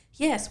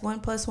 Yes,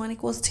 1 + 1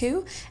 =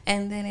 2,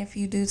 and then if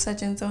you do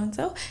such and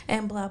so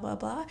and blah blah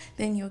blah,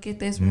 then you'll get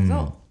this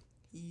result.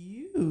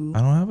 I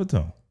don't have a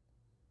tone.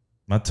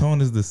 My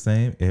tone is the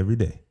same every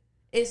day.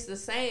 It's the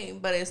same,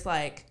 but it's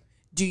like,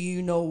 do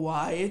you know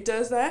why it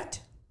does that?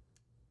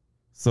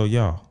 So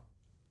y'all,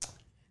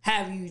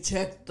 have you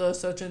checked the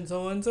such and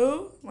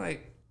so?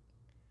 Like,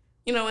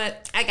 you know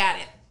what? I got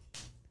it.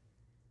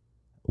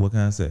 What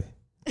can I say?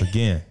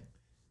 Again,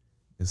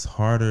 it's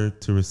harder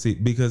to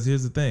receive, because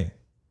here's the thing.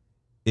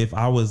 If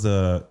I was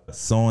a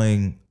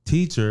sewing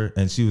teacher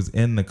and she was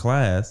in the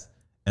class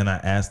and I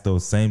asked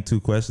those same 2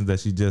 questions that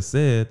she just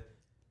said,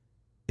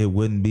 it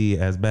wouldn't be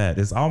as bad.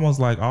 It's almost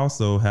like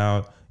also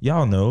how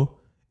y'all know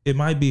it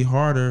might be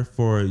harder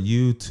for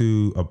you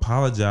to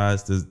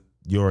apologize to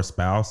your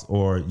spouse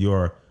or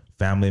your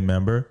family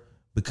member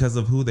because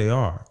of who they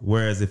are.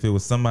 Whereas if it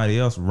was somebody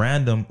else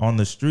random on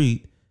the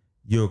street,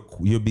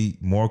 you'll be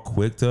more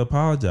quick to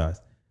apologize.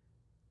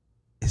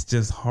 It's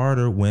just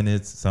harder when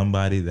it's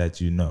somebody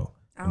that you know.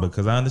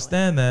 Because I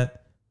understand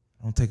that,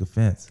 I don't take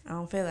offense. I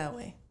don't feel that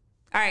way.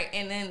 All right,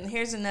 and then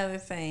here's another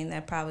thing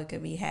that probably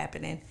could be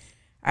happening.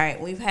 All right,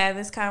 we've had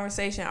this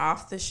conversation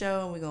off the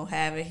show, and we're going to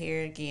have it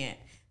here again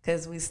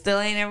because we still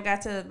ain't ever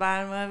got to the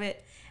bottom of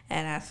it,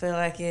 and I feel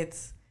like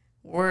it's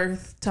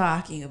worth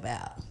talking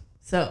about.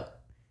 So,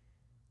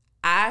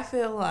 I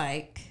feel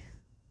like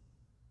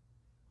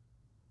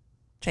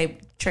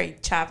Trey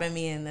chopping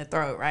me in the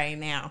throat right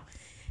now.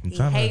 He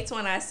hates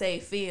when I say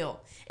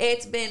feel.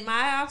 It's been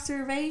my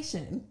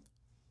observation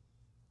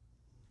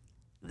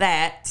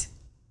that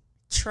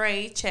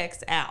Trey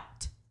checks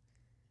out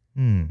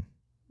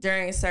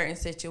during certain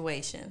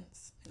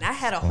situations. And I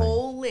had a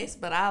whole list,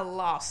 but I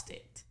lost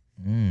it.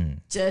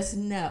 Just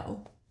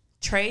know,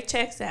 Trey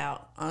checks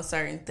out on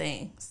certain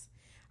things.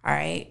 All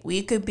right?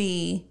 We could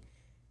be...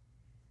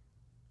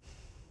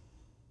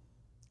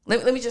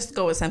 Let me just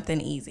go with something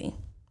easy.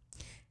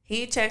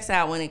 He checks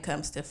out when it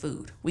comes to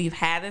food. We've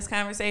had this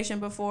conversation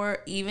before,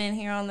 even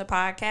here on the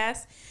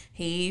podcast.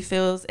 He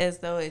feels as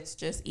though it's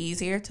just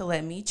easier to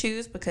let me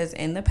choose because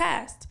in the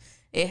past,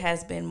 it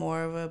has been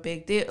more of a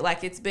big deal.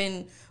 Like it's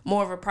been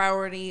more of a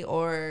priority,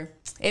 or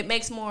it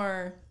makes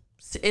more,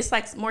 it's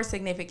like more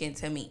significant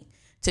to me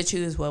to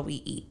choose what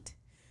we eat,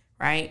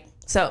 right?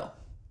 So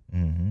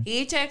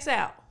he checks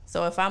out.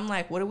 So if I'm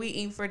like, what are we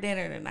eating for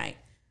dinner tonight?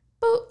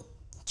 Boop.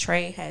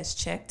 Trey has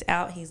checked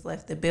out. He's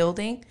left the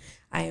building.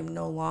 I am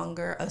no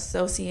longer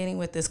associating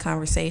with this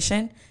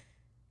conversation.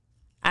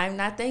 I'm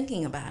not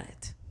thinking about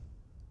it.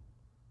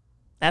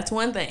 That's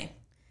one thing.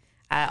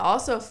 I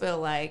also feel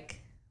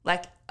like, all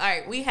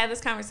right, we had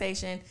this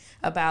conversation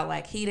about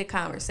like heated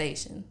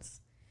conversations.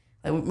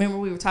 Like, remember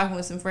we were talking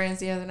with some friends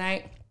the other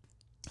night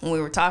and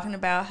we were talking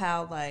about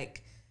how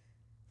like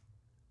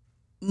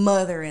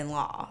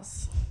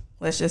mother-in-laws,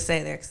 let's just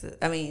say there,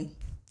 I mean,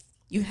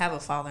 you have a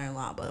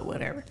father-in-law, but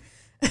whatever.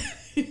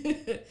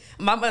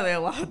 My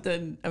mother-in-law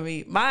doesn't, I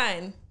mean,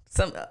 mine,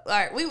 all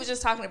right, we were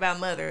just talking about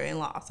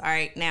mother-in-laws. All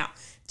right, now,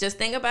 just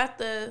think about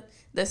the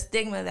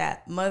stigma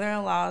that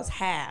mother-in-laws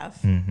have,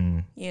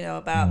 you know,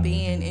 about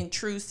being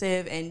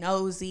intrusive and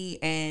nosy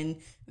and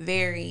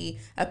very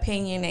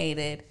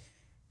opinionated.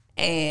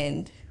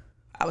 And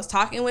I was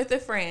talking with a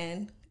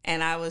friend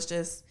and I was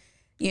just,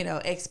 you know,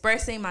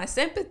 expressing my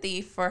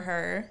sympathy for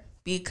her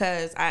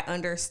because I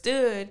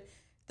understood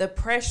the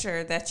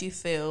pressure that you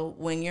feel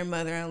when your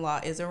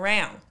mother-in-law is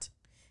around.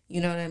 You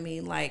know what I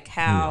mean? Like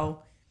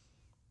how,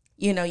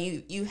 you know,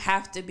 you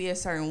have to be a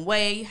certain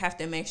way. You have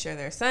to make sure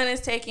their son is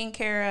taken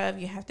care of.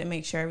 You have to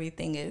make sure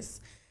everything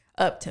is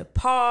up to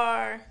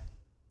par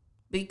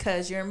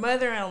because your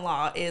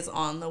mother-in-law is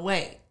on the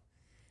way.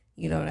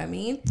 You know what I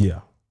mean? Yeah.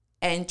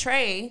 And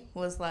Trey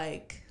was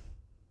like,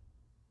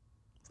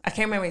 I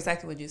can't remember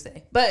exactly what you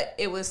say, but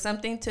it was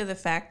something to the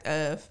fact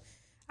of,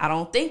 I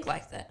don't think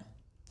like that.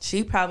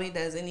 She probably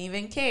doesn't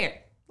even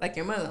care, like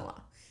your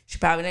mother-in-law. She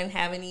probably didn't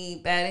have any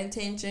bad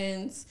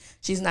intentions.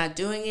 She's not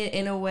doing it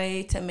in a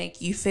way to make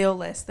you feel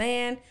less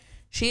than.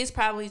 She's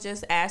probably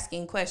just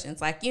asking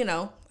questions. Like, you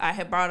know, I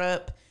had brought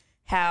up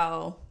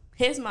how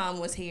his mom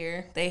was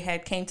here. They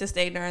had came to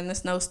stay during the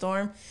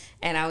snowstorm,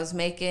 and I was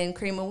making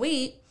cream of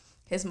wheat.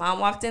 His mom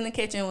walked in the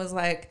kitchen and was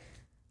like,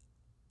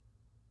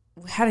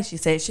 how did she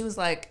say it? She was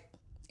like,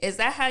 is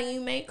that how you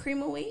make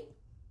cream of wheat?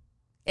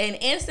 And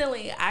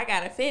instantly, I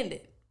got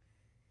offended.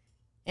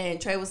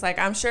 And Trey was like,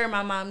 I'm sure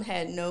my mom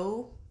had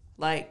no,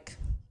 like,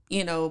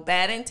 you know,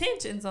 bad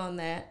intentions on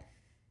that.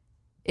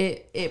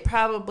 It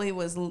probably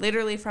was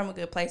literally from a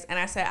good place. And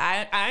I said,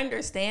 I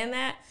understand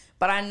that,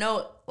 but I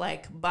know,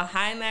 like,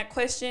 behind that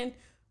question,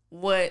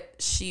 what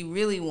she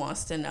really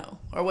wants to know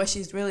or what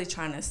she's really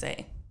trying to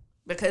say.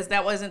 Because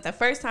that wasn't the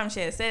first time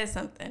she had said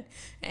something.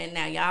 And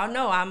now y'all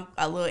know I'm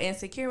a little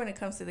insecure when it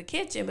comes to the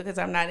kitchen because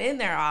I'm not in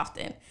there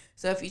often.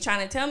 So if you're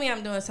trying to tell me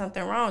I'm doing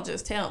something wrong,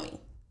 just tell me.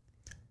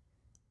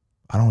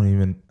 I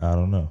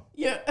don't know.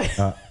 Yeah.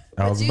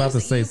 I was about to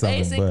say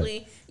something, but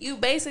you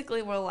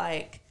basically were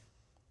like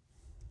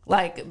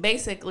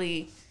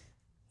basically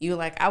you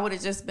like, I would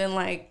have just been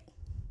like,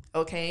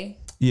 okay.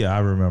 Yeah, I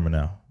remember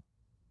now.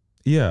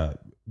 Yeah,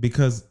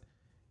 because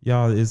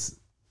y'all,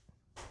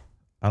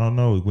 I don't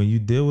know, when you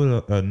deal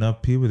with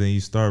enough people, then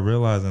you start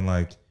realizing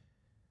like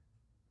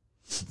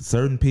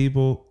certain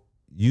people,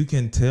 you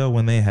can tell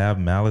when they have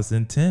malice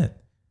intent.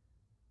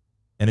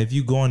 And if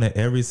you go into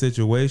every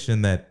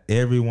situation that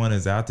everyone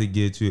is out to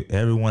get you,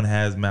 everyone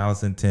has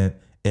malice intent,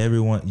 you're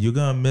going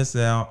to miss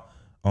out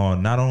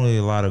on not only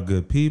a lot of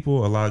good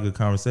people, a lot of good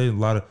conversations,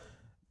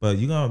 but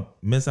you're going to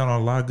miss out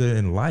on a lot of good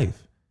in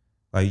life.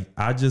 Like,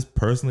 I just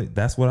personally,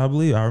 that's what I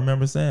believe. I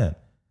remember saying,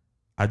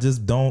 I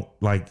just don't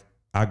like,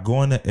 I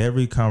go into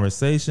every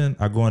conversation,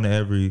 I go into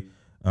every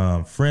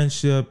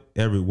friendship,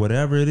 every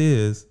whatever it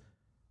is,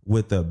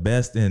 with the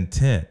best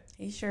intent.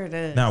 He sure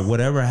does. Now,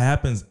 whatever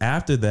happens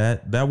after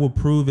that, that will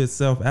prove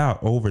itself out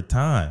over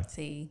time.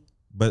 See.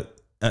 But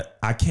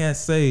I can't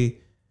say,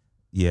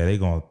 yeah, they're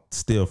going to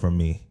steal from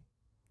me.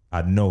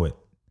 I know it.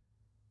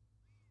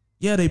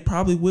 Yeah, they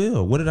probably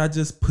will. What did I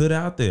just put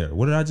out there?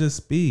 What did I just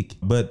speak?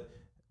 But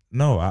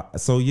no,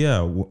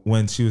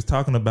 when she was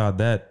talking about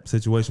that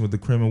situation with the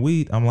cream and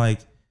wheat, I'm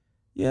like,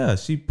 yeah,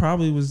 she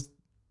probably was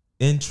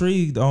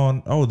intrigued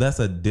on, oh, that's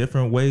a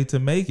different way to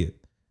make it.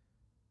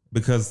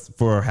 Because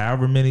for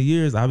however many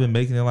years I've been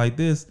making it like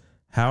this,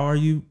 how are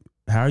you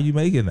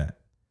making that?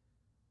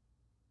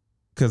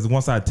 Because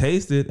once I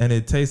taste it and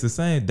it tastes the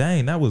same,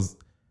 dang, that was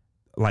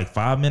like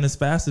 5 minutes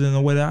faster than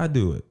the way that I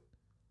do it.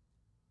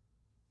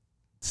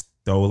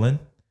 Stolen,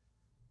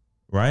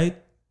 right?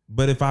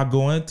 But if I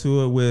go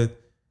into it with,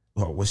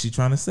 oh, what's she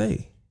trying to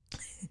say?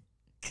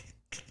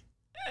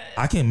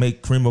 I can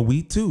make cream of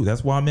wheat too.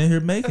 That's why I'm in here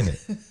making it.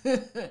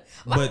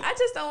 But I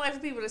just don't like for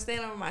people to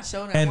stand over my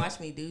shoulder and watch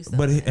me do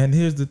something. And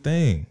here's the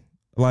thing,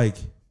 like,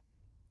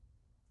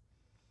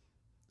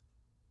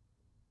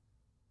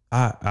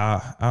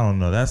 I don't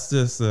know. That's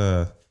just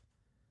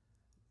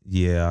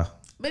yeah.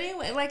 But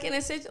anyway, like in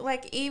a situation,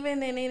 like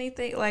even in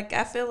anything, like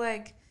I feel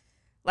like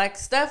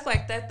stuff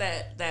like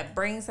that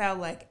brings out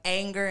like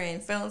anger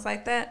and feelings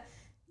like that,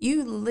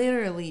 you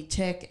literally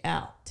check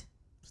out.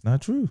 It's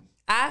not true.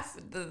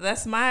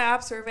 That's my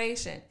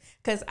observation.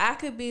 Because I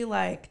could be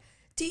like,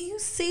 do you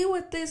see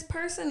what this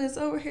person is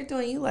over here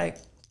doing? You like,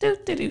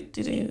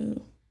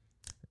 do.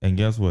 And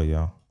guess what,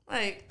 y'all?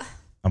 Like,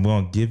 I'm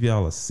going to give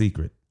y'all a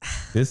secret.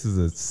 This is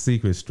a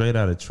secret straight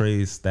out of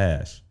Trey's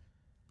stash.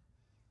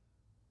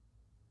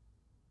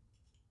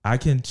 I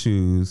can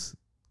choose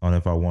on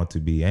if I want to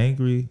be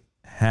angry,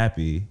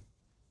 happy,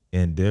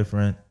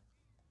 indifferent,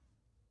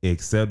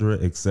 etc.,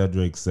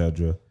 etc.,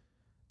 etc.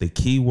 The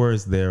key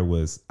words there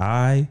was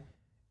I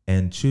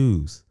and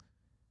choose.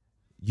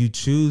 You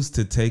choose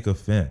to take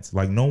offense.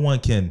 Like no one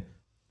can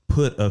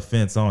put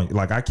offense on you.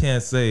 Like I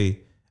can't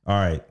say, all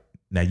right,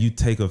 now you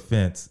take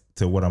offense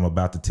to what I'm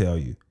about to tell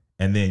you.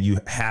 And then you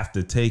have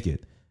to take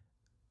it.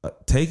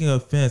 Taking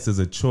offense is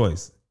a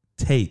choice.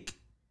 Take.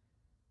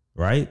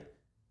 Right?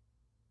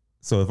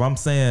 So if I'm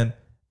saying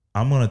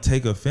I'm going to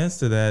take offense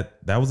to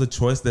that, that was a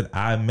choice that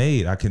I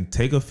made. I can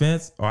take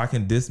offense or I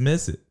can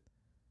dismiss it.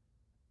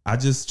 I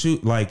just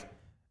choose, like,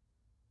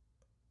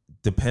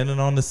 depending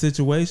on the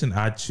situation,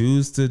 I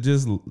choose to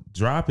just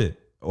drop it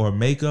or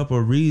make up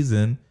a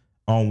reason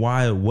on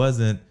why it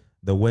wasn't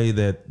the way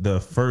that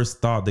the first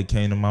thought that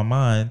came to my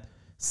mind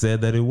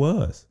said that it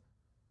was.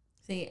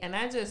 See, and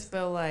I just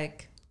feel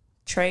like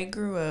Trey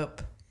grew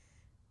up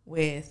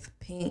with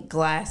pink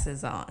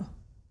glasses on.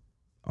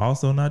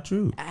 Also not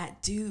true. I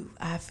do.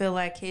 I feel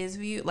like his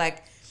view,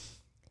 like,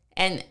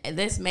 and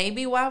this may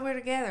be why we're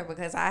together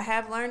because I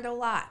have learned a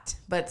lot.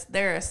 But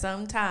there are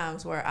some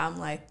times where I'm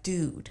like,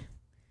 dude,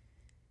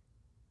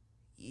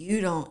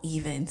 you don't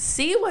even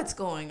see what's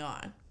going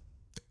on.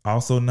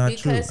 Also not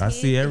because true. I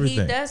see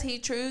everything. He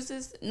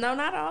chooses. No,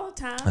 not all the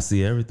time. I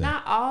see everything.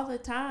 Not all the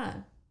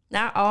time.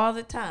 Not all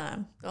the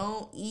time.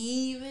 Don't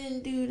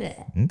even do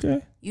that.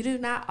 Okay. You do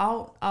not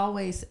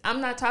always.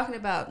 I'm not talking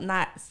about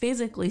not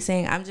physically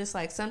saying. I'm just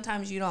like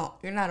sometimes you're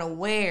not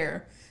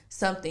aware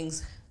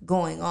something's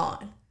going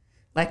on.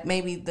 Like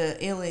maybe the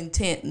ill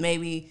intent,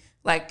 maybe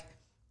like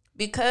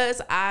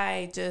because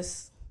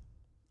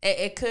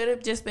it could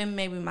have just been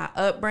maybe my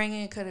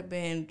upbringing, could have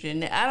been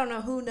I don't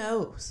know, who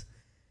knows.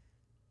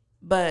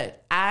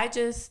 But I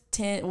just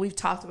we've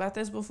talked about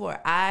this before.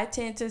 I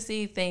tend to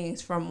see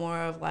things from more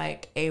of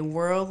like a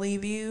worldly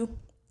view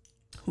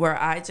where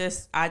I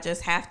just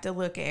have to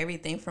look at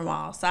everything from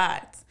all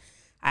sides.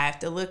 I have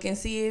to look and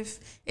see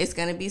if it's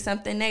going to be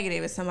something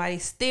negative. Is somebody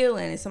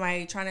stealing? Is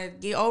somebody trying to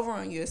get over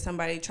on you? Is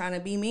somebody trying to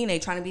be mean? They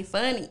trying to be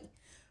funny?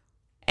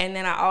 And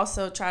then I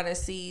also try to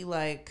see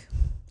like,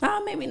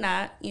 oh, maybe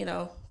not,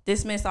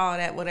 dismiss all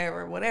that,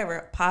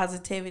 whatever,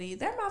 positivity.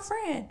 They're my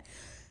friend.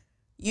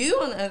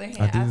 You, on the other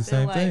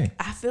hand,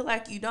 I feel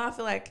like you don't. I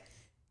feel like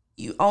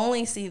you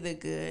only see the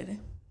good.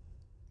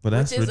 But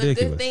that's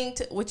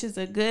ridiculous. Which is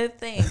a good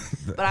thing.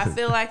 But I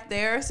feel like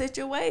there are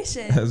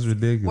situations that's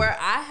ridiculous where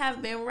I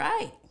have been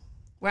right.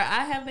 Where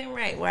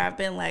I've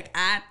been like,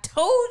 I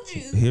told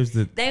you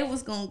they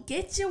was going to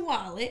get your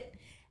wallet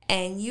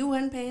and you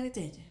wasn't paying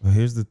attention. Well,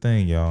 here's the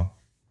thing, y'all.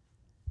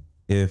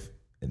 If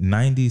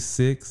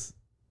 96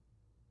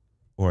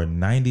 or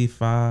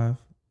 95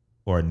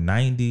 or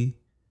 90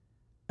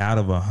 out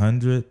of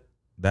 100,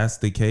 that's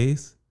the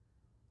case,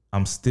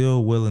 I'm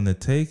still willing to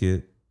take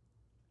it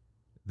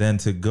than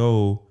to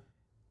go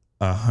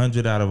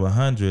 100 out of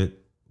 100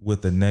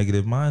 with a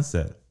negative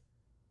mindset.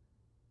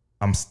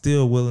 I'm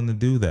still willing to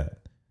do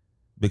that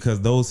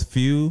because those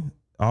few,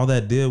 all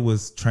that did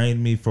was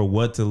train me for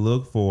what to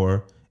look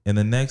for in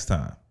the next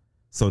time.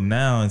 So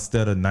now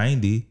instead of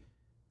 90,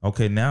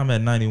 okay, now I'm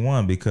at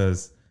 91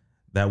 because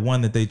that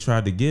one that they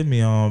tried to get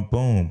me on,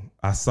 boom,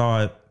 I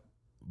saw it,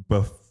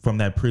 but from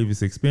that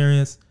previous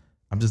experience,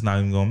 I'm just not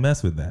even gonna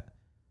mess with that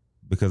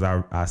because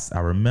I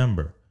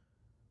remember.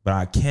 But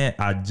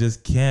I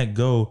just can't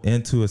go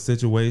into a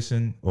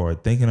situation or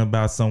thinking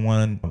about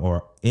someone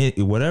or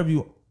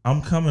whatever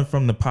I'm coming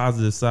from the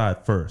positive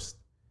side first.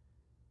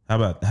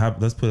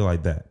 Let's put it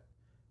like that.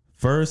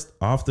 First,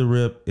 off the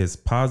rip, is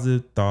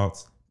positive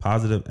thoughts,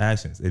 positive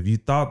actions. If you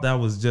thought that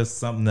was just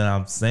something that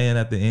I'm saying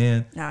at the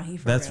end,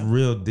 that's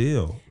real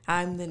deal.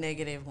 I'm the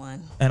negative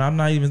one. And I'm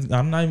not even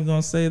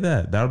gonna say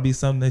that. That'll be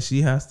something that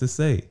she has to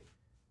say.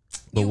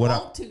 But you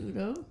want to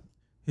though.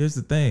 Here's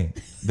the thing.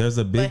 There's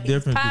a big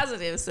difference.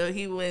 Positive, so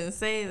he wouldn't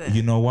say that.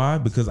 You know why?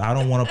 Because I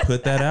don't want to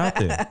put that out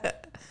there.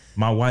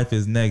 My wife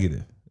is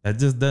negative. That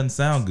just doesn't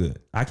sound good.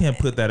 I can't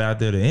put that out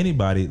there to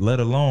anybody, let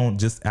alone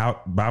just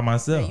out by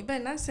myself. You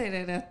better not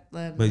say that.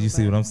 But you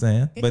see what I'm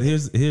saying? But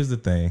here's the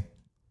thing,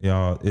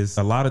 y'all. It's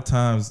a lot of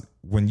times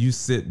when you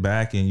sit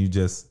back and you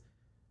just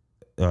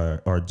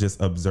are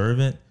just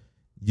observant,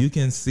 you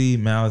can see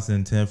malice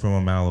intent from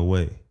a mile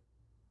away.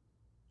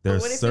 But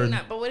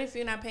what if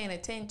you're not paying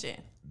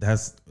attention?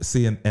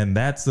 And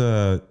that's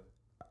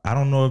I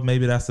don't know if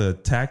maybe that's a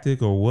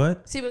tactic or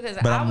what. See, because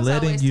but I was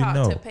always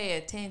taught to pay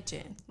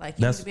attention. Like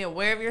you need to be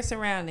aware of your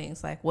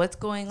surroundings, like what's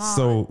going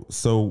on.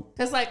 So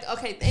because like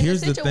in the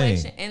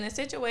situation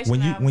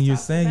when you're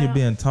saying you're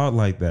being taught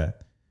like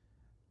that,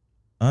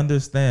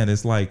 understand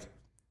it's like,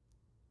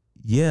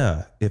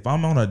 yeah, if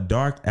I'm on a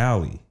dark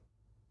alley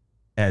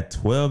at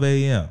 12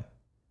 a.m.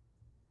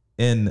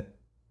 in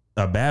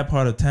a bad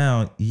part of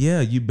town,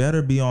 yeah, you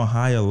better be on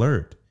high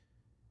alert.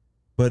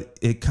 But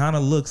it kind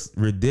of looks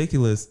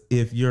ridiculous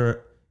if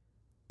you're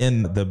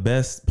in the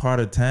best part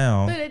of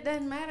town. But it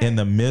doesn't matter. In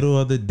the middle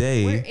of the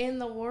day. We're in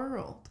the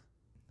world.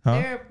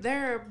 Huh?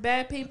 There are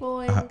bad people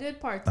in good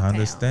parts of town. I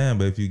understand,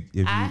 but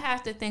I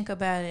have to think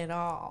about it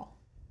all.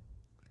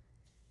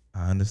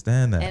 I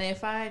understand that. And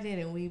if I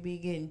didn't, we'd be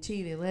getting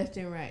cheated left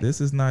and right.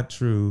 This is not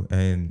true.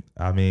 And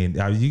I mean,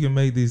 you can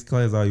make these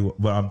claims all you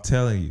want, but I'm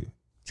telling you.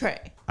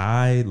 Trey.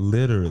 I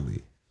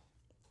literally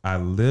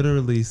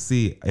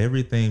see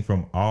everything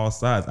from all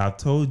sides. I've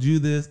told you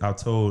this. I've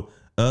told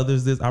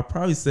others this. I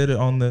probably said it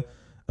on the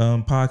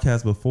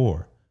podcast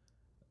before.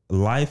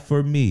 Life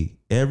for me,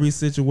 every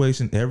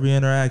situation, every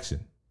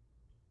interaction,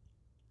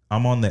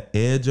 I'm on the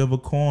edge of a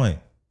coin.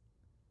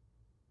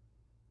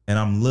 And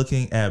I'm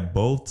looking at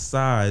both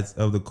sides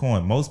of the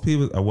coin. Most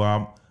people,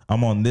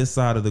 I'm on this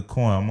side of the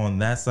coin. I'm on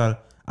that side.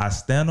 I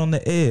stand on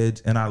the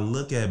edge and I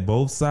look at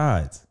both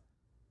sides.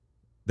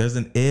 There's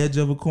an edge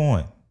of a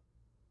coin.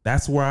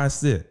 That's where I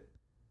sit.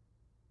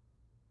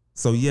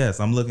 So yes,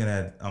 I'm looking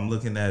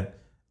at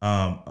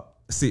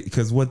see,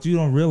 because what you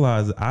don't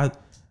realize,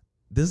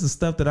 this is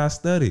stuff that I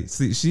studied.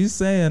 See, she's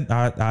saying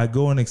I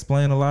go and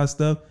explain a lot of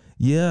stuff.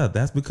 Yeah,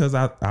 that's because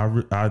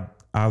I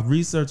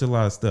research a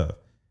lot of stuff.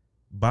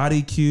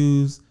 Body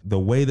cues, the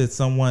way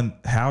that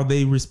how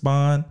they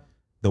respond,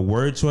 the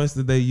word choice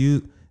that they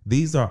use.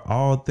 These are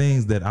all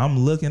things that I'm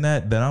looking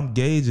at, that I'm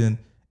gauging,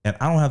 and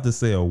I don't have to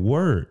say a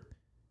word.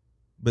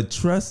 But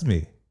trust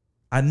me,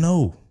 I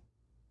know.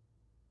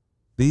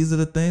 These are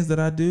the things that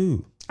I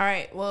do. All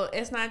right. Well,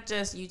 it's not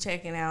just you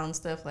checking out and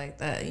stuff like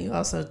that. You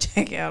also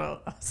check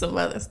out some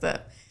other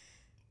stuff.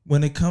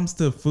 When it comes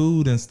to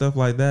food and stuff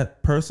like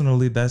that,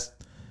 personally,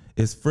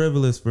 it's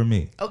frivolous for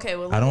me. Okay.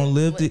 Well, I don't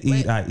live to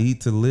eat. I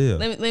eat to live.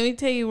 Let me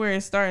tell you where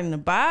it's starting to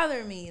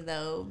bother me,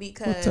 though,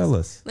 because tell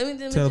us. Let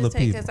me tell the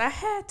people, because I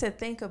had to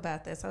think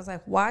about this. I was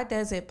like, why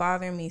does it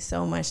bother me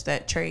so much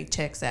that Trey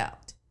checks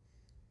out?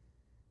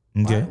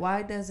 Okay.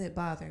 Why does it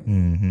bother me?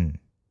 Mm-hmm.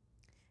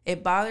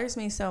 It bothers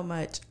me so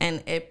much,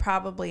 and it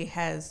probably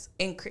has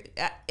increased.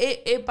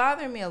 It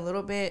bothered me a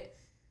little bit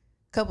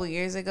a couple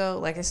years ago.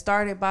 Like, it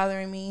started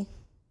bothering me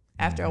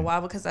after a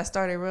while because I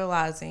started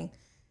realizing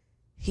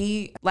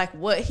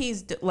what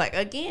he's like,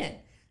 again,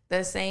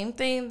 the same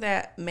thing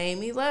that made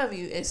me love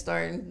you is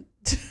starting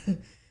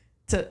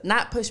to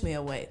not push me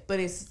away, but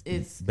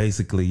it's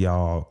basically,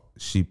 y'all,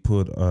 she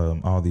put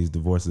all these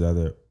divorces out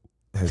there.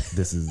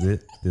 This is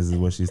it. This is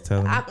what she's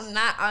telling me.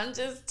 I'm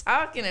just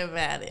talking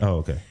about it. Oh,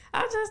 okay.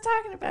 I'm just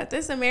talking about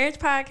this. A marriage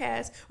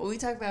podcast where we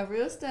talk about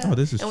real stuff. Oh,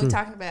 this is true. We're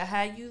talking about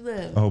how you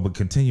live. Oh, but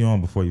continue on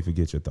before you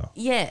forget your thought.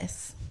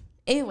 Yes.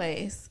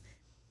 Anyways,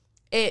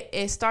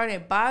 it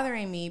started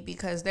bothering me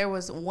because there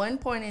was one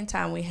point in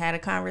time we had a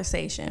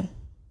conversation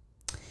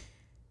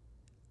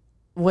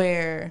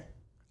where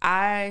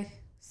I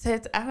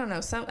said, I don't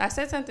know, I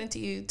said something to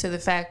you to the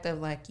fact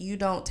of like, you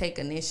don't take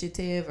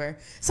initiative or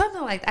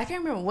something like that. I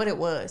can't remember what it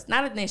was.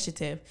 Not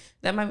initiative.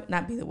 That might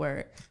not be the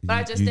word. But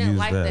I just didn't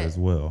like that as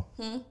well.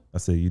 I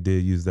said you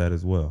did use that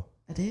as well.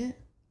 I did?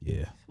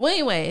 Yeah. Well,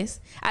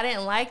 anyways, I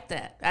didn't like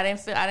that. I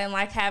didn't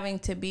like having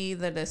to be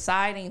the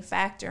deciding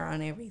factor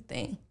on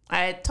everything. I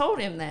had told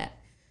him that.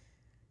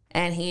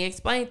 And he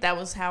explained that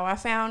was how I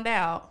found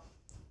out.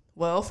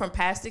 Well, from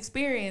past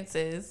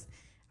experiences,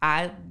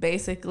 I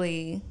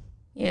basically,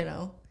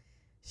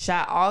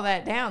 shot all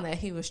that down that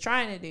he was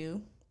trying to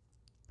do.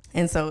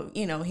 And so,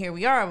 here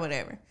we are or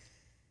whatever.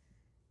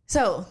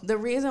 So the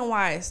reason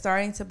why it's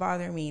starting to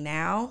bother me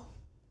now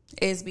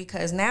is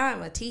because now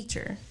I'm a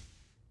teacher.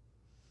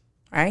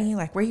 Right? You're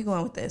like, where are you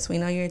going with this? We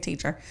know you're a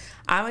teacher.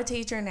 I'm a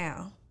teacher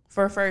now.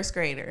 for first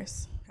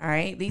graders. All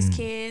right. These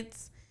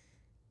kids,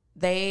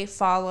 they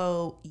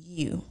follow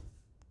you,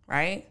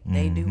 right?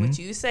 They do what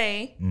you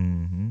say.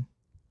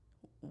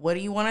 What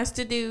do you want us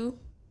to do?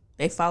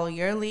 They follow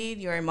your lead,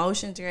 your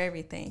emotions, your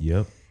everything.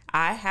 Yep.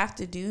 I have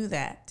to do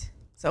that.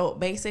 So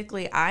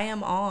basically, I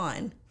am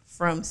on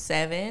from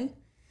 7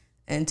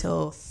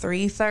 until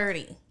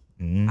 3:30.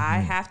 I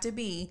have to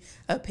be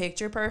a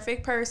picture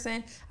perfect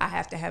person. I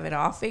have to have it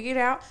all figured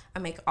out. I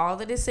make all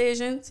the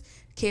decisions.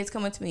 Kids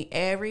come up to me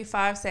every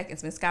 5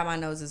 seconds. Miss Scott, my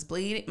nose is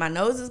bleeding. My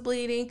nose is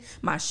bleeding.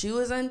 My shoe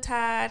is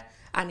untied.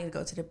 I need to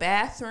go to the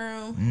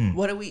bathroom.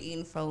 What are we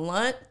eating for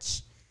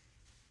lunch?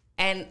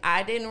 And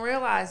I didn't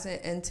realize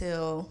it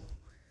until,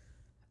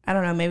 I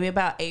don't know, maybe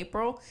about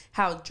April,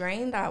 how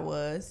drained I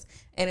was.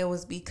 And it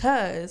was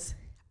because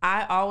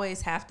I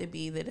always have to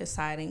be the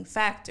deciding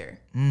factor.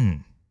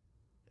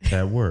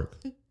 At work.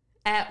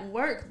 At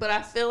work. But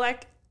I feel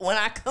like when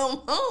I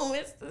come home,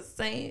 it's the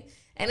same.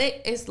 And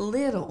it's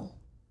little.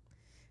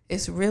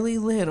 It's really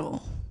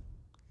little.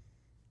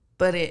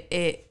 But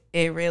it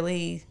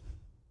really,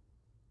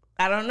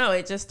 I don't know.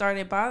 It just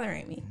started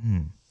bothering me.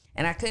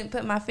 And I couldn't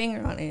put my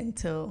finger on it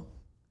until.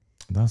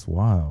 That's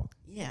wild.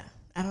 Yeah,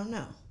 I don't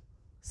know.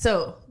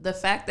 So the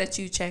fact that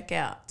you check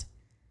out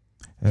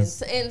in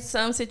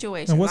some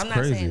situations, I'm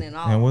not saying in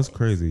all. And what's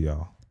crazy,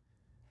 y'all,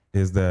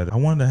 is that I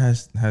wonder,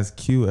 has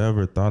Q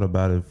ever thought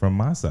about it from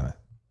my side?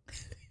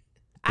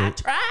 I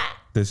tried.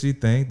 Does she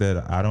think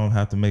that I don't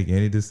have to make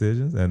any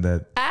decisions, and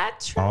that I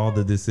tried. all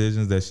the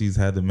decisions that she's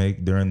had to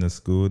make during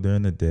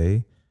the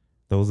day,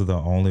 those are the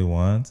only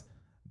ones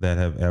that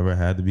have ever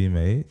had to be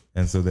made?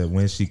 And so that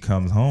when she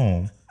comes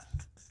home,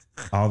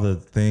 all the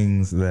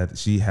things that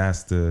she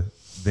has to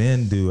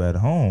then do at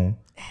home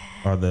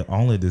are the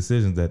only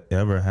decisions that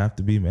ever have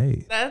to be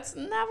made. That's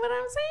not what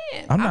I'm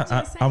saying.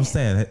 I'm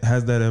saying,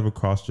 has that ever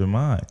crossed your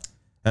mind?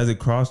 Has it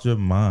crossed your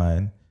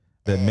mind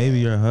that maybe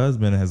your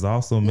husband has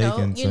also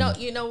making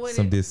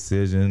some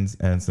decisions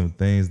and some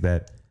things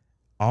that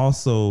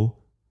also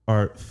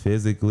are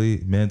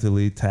physically,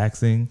 mentally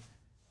taxing?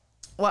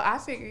 Well, I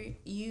figure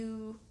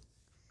you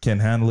can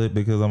handle it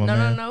because I'm a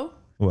man? No.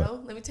 What?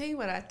 No, let me tell you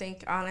what I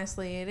think,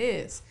 honestly, it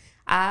is.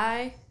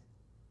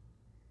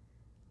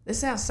 This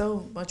sounds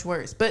so much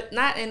worse, but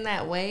not in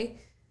that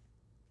way.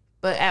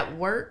 But at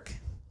work,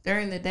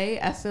 during the day,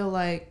 I feel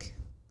like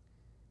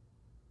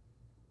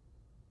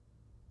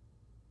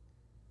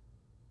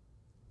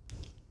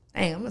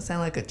I'm going to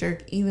sound like a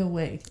jerk either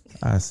way.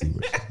 I see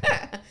what you're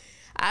saying.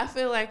 I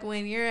feel like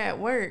when you're at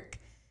work,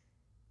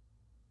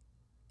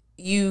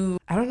 I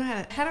don't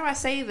know how do I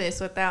say this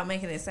without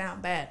making it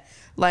sound bad?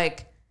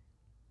 Like,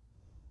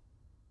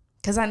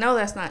 because I know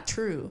that's not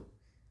true.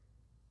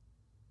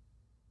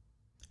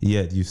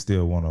 Yet you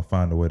still want to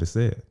find a way to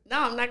say it. No,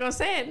 I'm not going to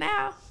say it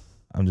now.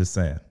 I'm just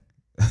saying.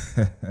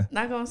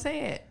 Not going to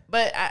say it.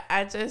 But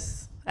I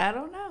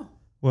don't know.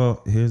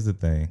 Well, here's the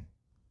thing.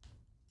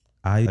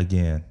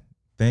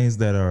 Things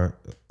that are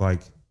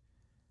like,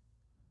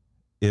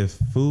 if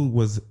food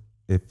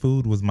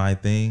was my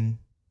thing,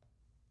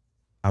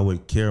 I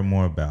would care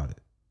more about it.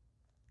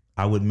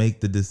 I would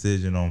make the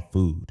decision on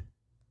food.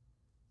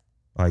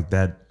 Like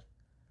that,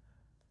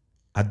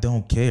 I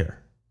don't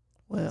care.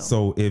 Well,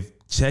 so if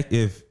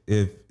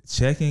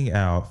checking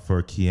out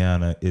for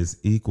Kiana is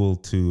equal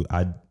to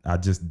I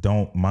just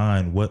don't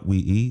mind what we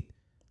eat.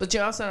 But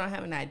you also don't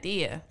have an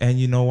idea. And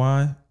you know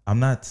why? I'm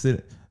not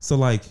sitting. So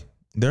like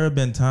there have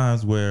been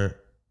times where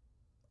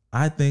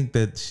I think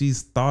that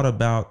she's thought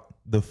about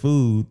the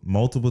food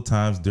multiple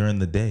times during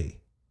the day.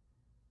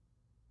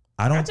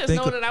 I just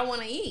know that I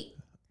want to eat.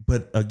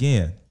 But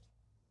again,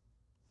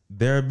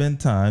 there have been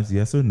times,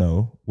 yes or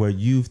no, where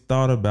you've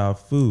thought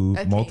about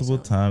food multiple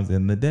times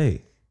in the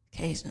day.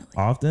 Occasionally.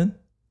 Often?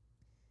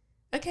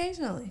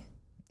 Occasionally.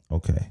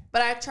 Okay.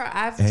 But I've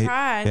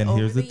tried and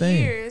over the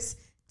years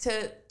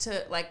to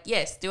like,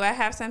 yes, do I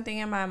have something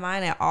in my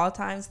mind at all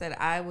times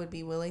that I would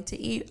be willing to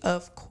eat?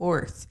 Of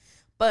course.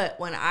 But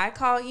when I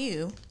call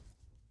you,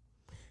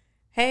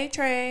 hey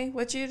Trey,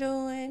 what you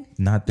doing?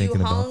 Not thinking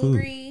you about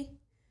hungry?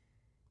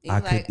 food.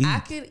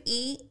 I could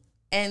eat.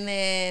 And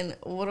then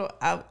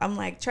I'm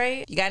like,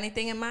 Trey, you got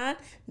anything in mind?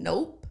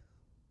 Nope.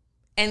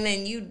 And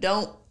then you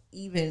don't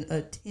even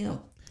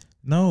attempt.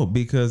 No,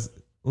 because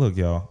look,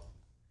 y'all.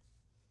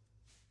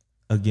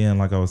 Again,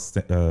 like I was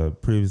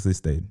previously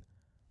stating,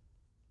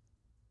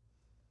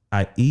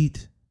 I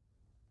eat,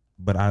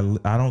 but I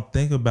don't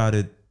think about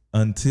it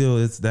until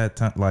it's that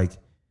time. Like,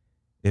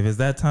 if it's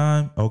that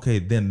time, okay,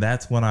 then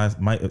that's when I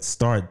might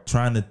start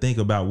trying to think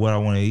about what I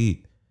want to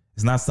eat.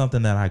 It's not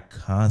something that I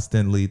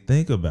constantly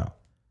think about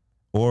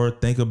or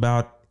think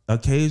about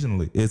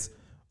occasionally. It's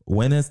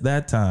when it's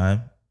that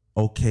time,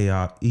 okay,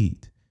 I'll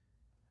eat.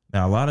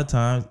 Now, a lot of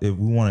times, if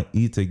we want to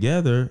eat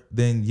together,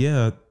 then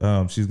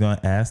she's going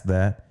to ask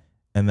that.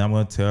 And then I'm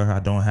going to tell her I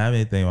don't have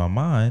anything on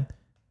my mind,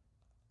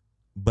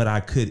 but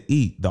I could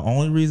eat. The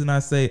only reason I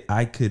say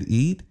I could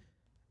eat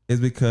is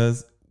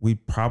because we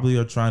probably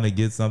are trying to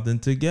get something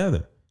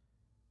together.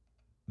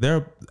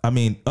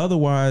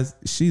 Otherwise,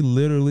 she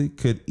literally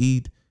could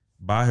eat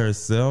by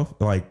herself,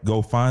 like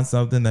go find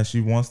something that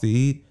she wants to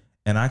eat,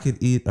 and I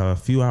could eat a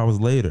few hours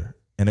later,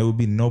 and it would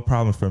be no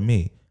problem for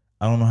me.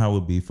 I don't know how it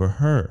would be for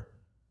her.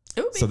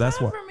 It would be So fine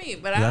that's why- for me,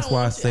 but I that's don't why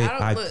I want say you,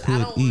 I I don't, look, could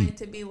I don't eat. want it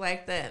to be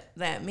like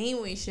that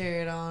meme we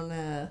shared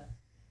on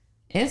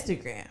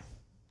Instagram,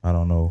 I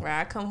don't know. where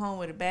I come home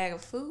with a bag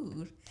of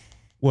food.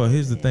 Well,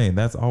 here's the thing.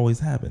 That's always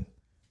happened.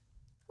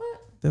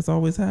 What? That's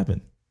always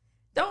happened.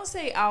 Don't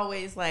say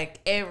always like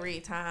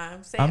every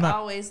time. Say I'm not-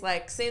 always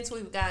like since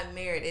we've gotten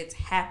married, it's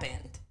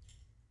happened.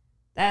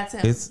 That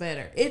sounds It's-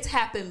 better. It's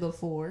happened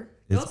before.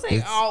 Don't say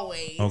it's-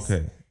 always.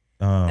 Okay.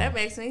 That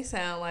makes me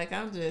sound like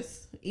I'm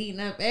just eating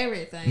up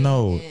everything.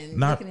 No, and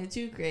not- looking at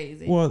you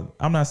crazy. Well,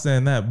 I'm not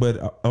saying that,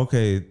 but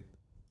okay.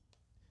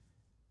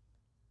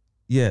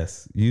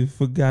 Yes, you've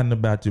forgotten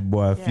about your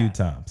boy a few Yeah.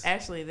 times.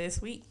 Actually,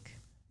 this week.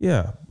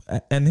 Yeah.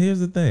 And here's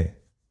the thing.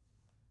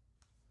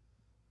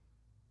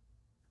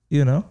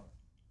 You know,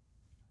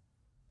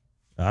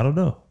 I don't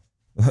know.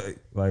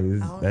 Like I don't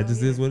that know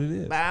just is either. what it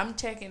is. But I'm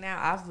checking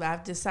out.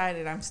 I've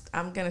decided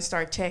I'm gonna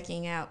start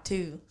checking out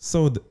too.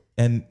 So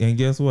and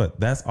guess what?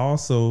 That's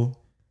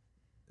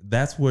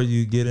where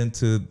you get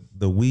into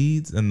the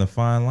weeds and the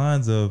fine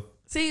lines of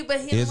See,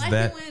 but he Is like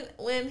that- it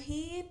when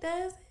he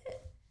does it.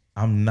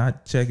 I'm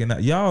not checking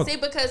out y'all. See,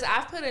 because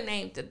I've put a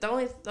name to the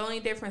only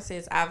difference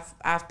is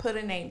I've put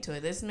a name to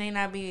it. This may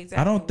not be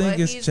exactly I don't think what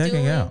it's he's checking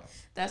doing. out.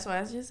 That's what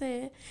I just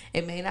said.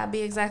 It may not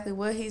be exactly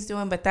what he's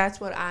doing, but that's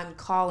what I'm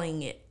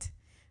calling it.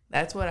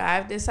 That's what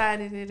I've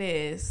decided it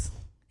is.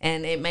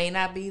 And it may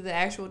not be the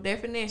actual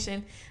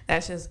definition.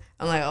 That's just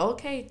I'm like,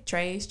 okay,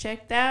 Trey's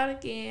checked out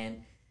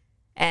again.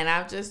 And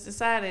I've just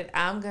decided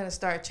I'm gonna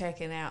start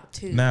checking out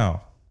too.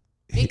 Now,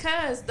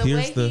 because the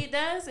here's way he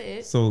does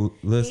it. so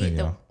listen,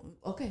 y'all.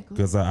 Okay, go ahead.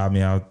 Because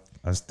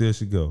I still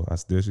should go. I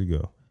still should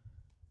go.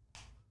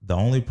 The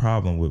only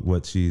problem with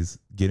what she's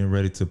getting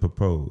ready to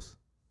propose,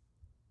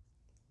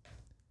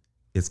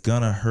 it's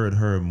gonna hurt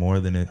her more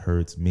than it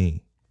hurts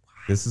me.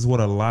 This is what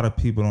a lot of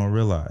people don't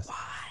realize. Why?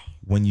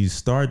 When you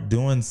start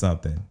doing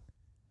something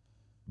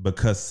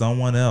because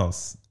someone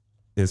else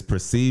is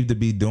perceived to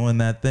be doing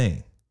that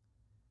thing,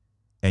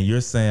 and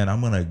you're saying,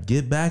 I'm gonna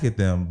get back at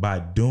them by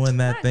doing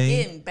that Not thing.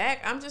 getting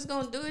back. I'm just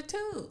gonna do it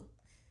too.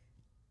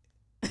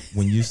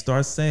 When you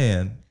start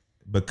saying,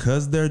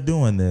 because they're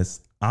doing this,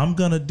 I'm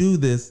going to do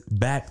this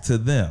back to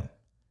them.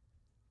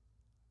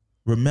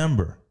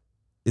 Remember,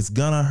 it's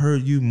going to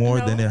hurt you more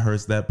than it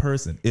hurts that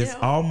person. It's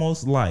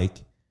almost like,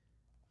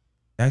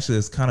 actually,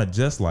 it's kind of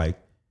just like,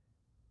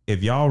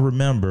 if y'all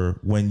remember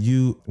when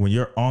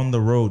you're on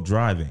the road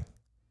driving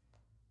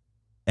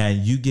and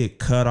you get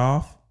cut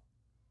off,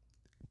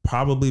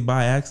 probably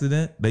by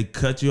accident, they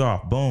cut you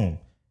off. Boom.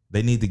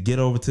 They need to get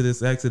over to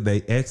this exit.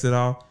 They exit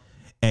off.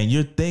 And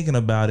you're thinking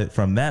about it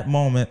from that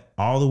moment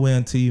all the way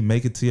until you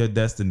make it to your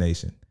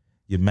destination.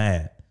 You're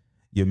mad.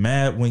 You're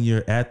mad when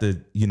you're at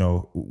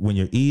when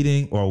you're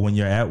eating or when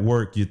you're at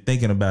work, you're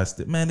thinking about,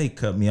 man, they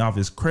cut me off.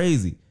 It's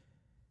crazy.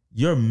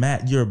 You're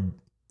mad. You're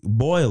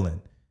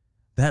boiling.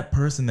 That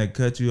person that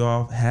cut you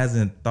off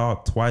hasn't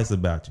thought twice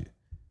about you.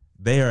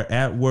 They are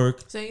at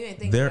work. So you ain't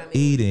thinking They're about me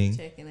eating.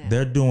 checking out.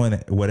 They're doing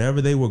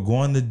whatever they were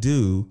going to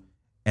do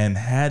and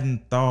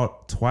hadn't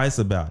thought twice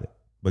about it.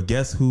 But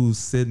guess who's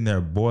sitting there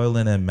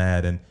boiling and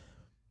mad? And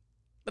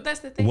But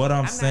that's the thing. what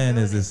I'm not saying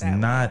doing is it it's that way.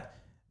 not,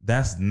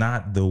 that's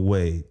not the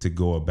way to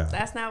go about it.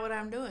 That's not what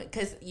I'm doing.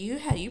 Because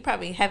you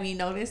probably, have you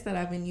noticed that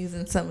I've been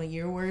using some of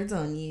your words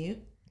on you?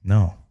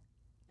 No.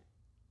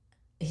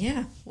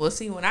 Yeah. Well,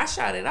 see, when I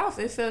shot it off,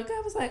 it felt good.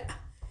 I was like,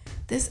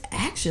 this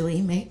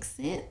actually makes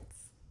sense.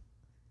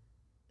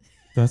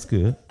 That's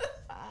good.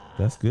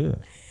 That's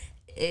good.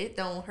 It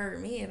don't hurt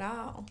me at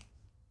all.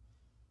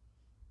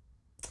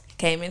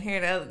 Came in here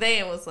the other day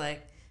and was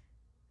like,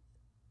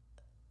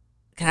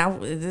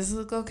 does this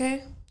look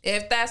okay?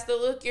 If that's the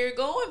look you're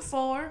going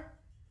for.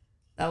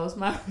 That was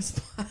my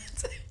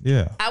response.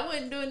 Yeah. I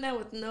wasn't doing that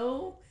with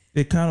no.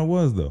 It kind of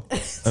was, though.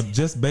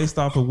 Just based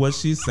off of what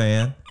she's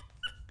saying,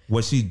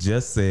 what she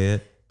just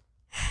said,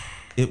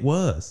 it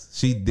was.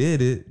 She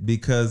did it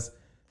because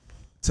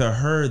to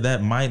her,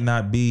 that might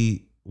not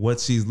be what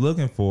she's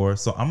looking for.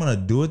 So I'm going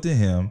to do it to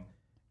him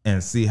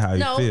and see how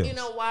he feels. You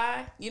know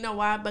why? You know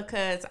why?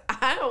 Because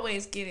I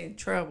always get in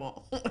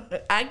trouble.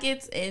 I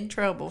get in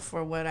trouble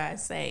for what I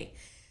say.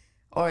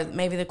 Or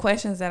maybe the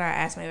questions that I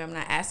ask, maybe I'm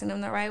not asking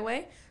them the right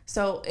way.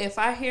 So if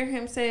I hear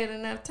him say it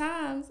enough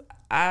times,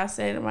 I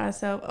say to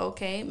myself,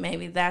 okay,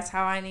 maybe that's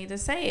how I need to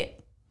say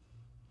it.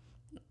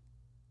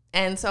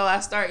 And so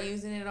I start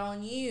using it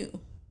on you.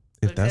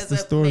 If that's the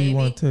Because story you maybe-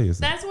 want to tell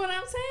yourself. That's what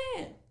I'm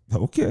saying.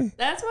 Okay.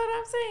 That's what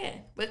I'm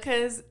saying.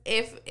 Because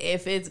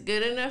if it's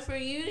good enough for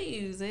you to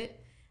use it,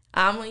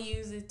 I'm going to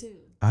use it too.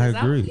 I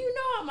 'Cause agree. You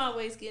know I'm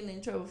always getting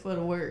in trouble for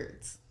the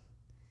words.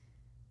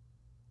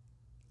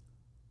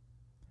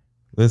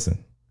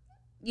 Listen.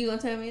 You going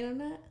to tell me I'm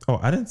not? Oh,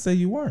 I didn't say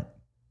you weren't.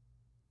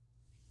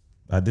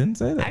 I didn't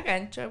say that. I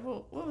got in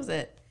trouble. What was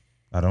that?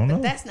 I don't know.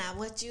 But that's not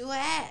what you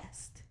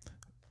asked.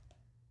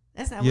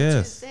 That's not what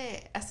Yes. you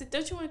said. I said,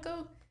 don't you want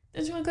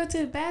to go to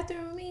the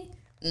bathroom with me?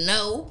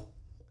 No.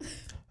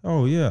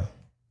 Oh yeah.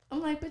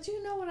 I'm like, but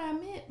you know what I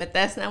meant. But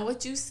that's not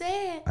what you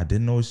said. I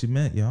didn't know what she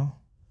meant, y'all.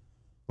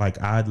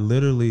 Like I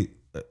literally,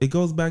 it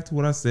goes back to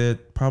what I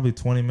said probably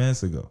 20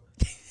 minutes ago.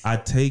 I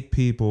take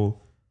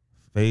people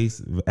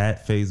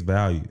at face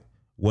value.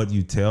 What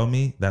you tell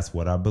me, that's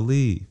what I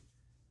believe.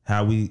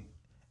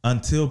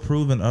 Until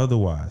proven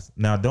otherwise.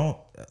 Now don't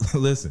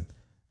listen.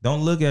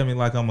 Don't look at me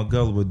like I'm a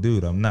gullible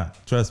dude. I'm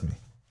not. Trust me.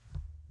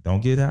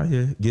 Don't get out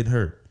here, get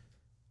hurt.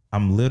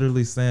 I'm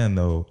literally saying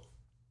though,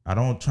 I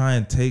don't try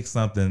and take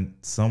something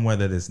somewhere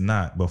that it's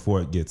not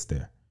before it gets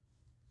there.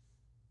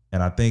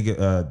 And I think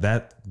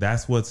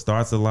that's what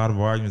starts a lot of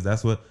arguments.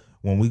 That's what,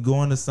 when we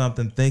go into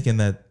something thinking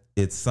that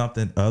it's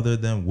something other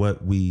than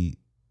what we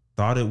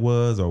thought it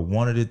was or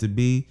wanted it to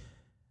be,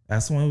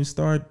 that's when we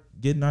start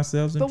getting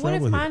ourselves in trouble. But what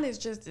if here. mine is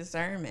just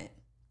discernment?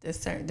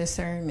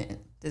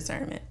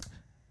 Discernment.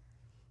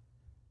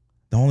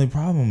 The only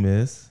problem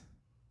is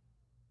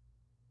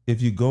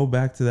if you go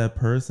back to that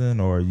person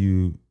or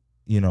you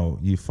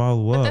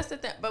follow up. But that's the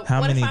thing. But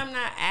what if I'm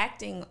not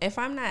acting? If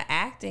I'm not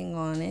acting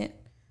on it,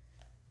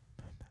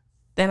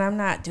 then I'm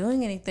not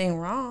doing anything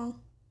wrong.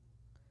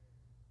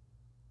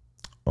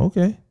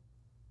 Okay.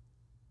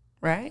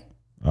 Right?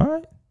 All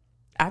right.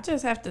 I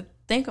just have to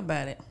think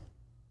about it.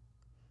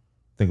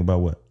 Think about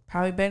what?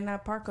 Probably better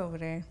not park over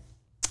there.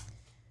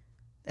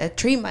 That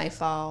tree might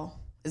fall.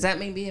 Is that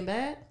me being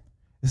bad?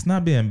 It's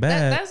not being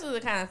bad. That's the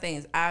kind of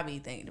things I be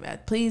thinking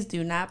about. Please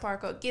do not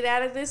park up. Get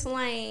out of this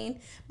lane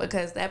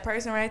because that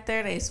person right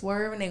there, they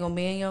swerving, they gonna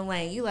be in your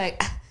lane. You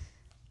like,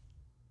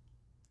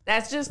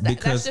 that's just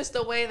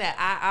the way that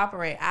I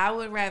operate. I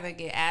would rather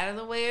get out of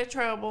the way of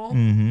trouble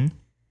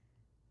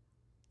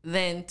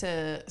than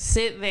to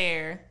sit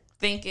there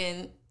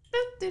thinking,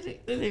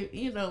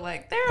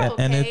 like they're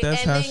okay, and then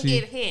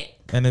get hit.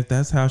 And if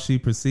that's how she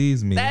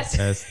perceives me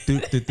as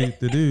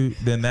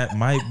then that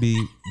might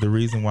be the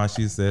reason why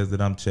she says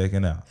that I'm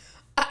checking out.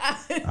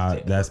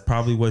 That's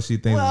probably what she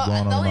thinks is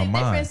going on in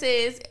my mind.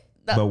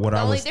 The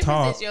only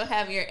difference is you'll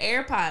have your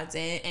AirPods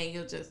in and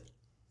you'll just.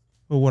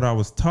 But what I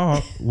was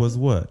taught was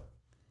what?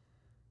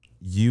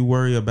 You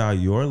worry about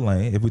your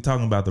lane. If we're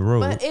talking about the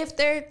road. But if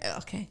they're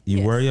okay.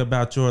 You worry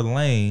about your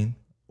lane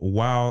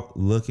while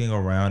looking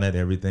around at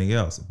everything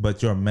else.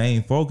 But your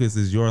main focus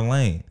is your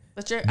lane.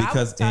 But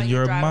because in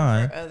your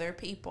mind, for other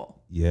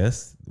people.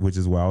 Yes, which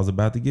is what I was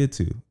about to get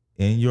to.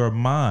 In your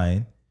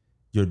mind,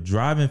 you're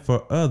driving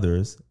for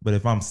others, but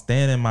if I'm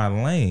staying in my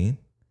lane,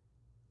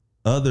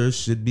 others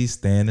should be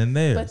staying in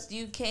theirs. But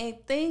you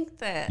can't think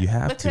that. You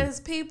have because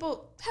to.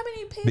 People, how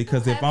many people?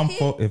 Because if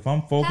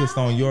I'm focused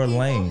on your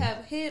lane,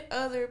 have hit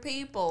other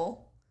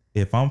people.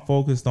 If I'm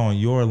focused on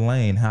your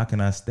lane, how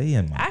can I stay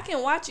in mine? I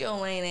can watch your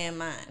lane and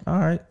mine. All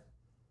right.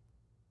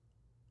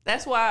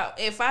 That's why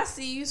if I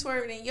see you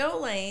swerving in your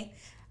lane,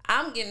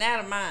 I'm getting out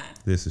of mine.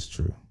 This is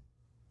true.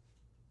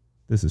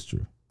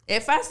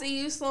 If I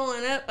see you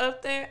slowing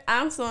up there,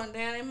 I'm slowing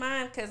down in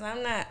mine because I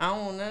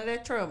don't want none of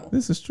that trouble.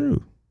 This is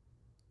true.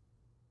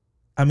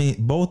 I mean,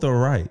 both are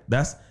right.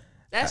 That's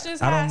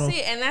just how I see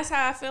it. And that's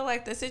how I feel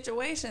like the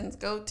situations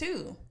go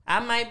too. I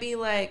might be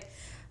like,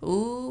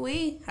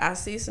 ooh-wee, I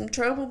see some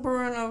trouble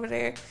brewing over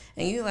there.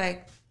 And you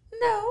like,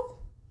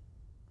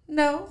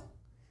 no,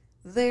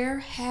 they're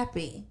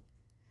happy.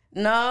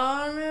 No,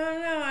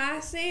 I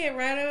see it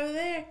right over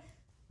there.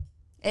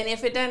 And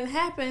if it doesn't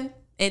happen,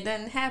 it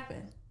doesn't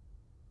happen.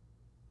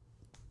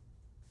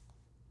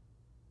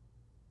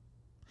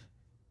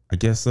 I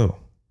guess so.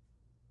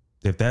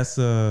 If that's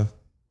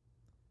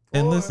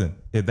listen,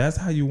 if that's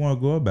how you want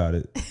to go about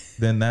it,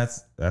 then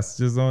that's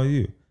just on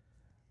you.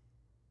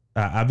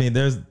 I mean,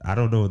 I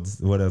don't know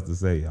what else to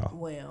say, y'all.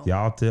 Well,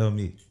 y'all tell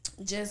me.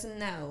 Just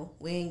know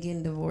we ain't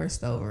getting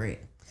divorced over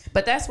it.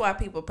 But that's why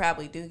people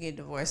probably do get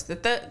divorced.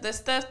 The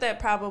stuff that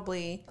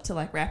probably, to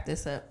like wrap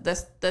this up,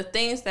 the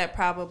things that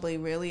probably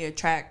really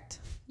attract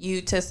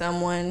you to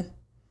someone,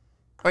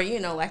 or,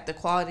 like the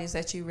qualities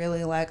that you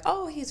really like,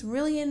 oh, he's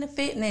really into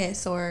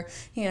fitness, or,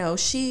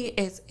 she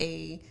is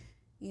a,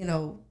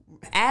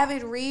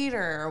 avid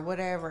reader or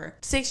whatever.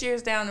 6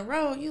 years down the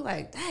road, you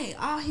like, dang,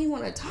 all he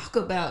want to talk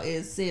about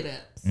is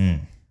sit-ups.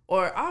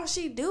 Or all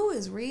she do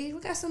is read. We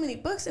got so many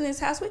books in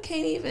this house, we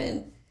can't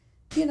even,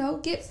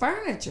 get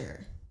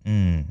furniture.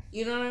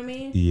 You know what I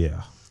mean?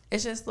 Yeah.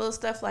 It's just little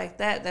stuff like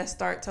that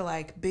start to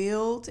like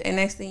build, and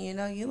next thing you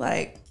know, you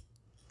like,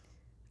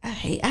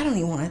 I don't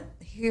even want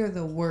to hear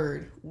the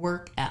word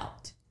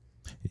workout.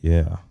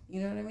 Yeah.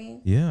 You know what I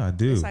mean? Yeah, I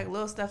do. It's like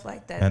little stuff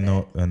like that.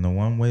 And the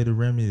one way to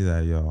remedy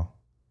that, y'all,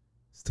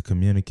 is to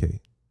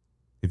communicate.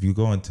 If you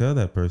go and tell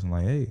that person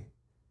like, hey,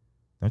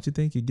 don't you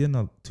think you're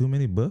getting too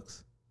many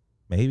books?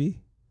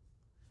 Maybe.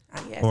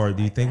 Or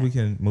do you think we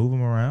can move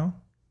them around?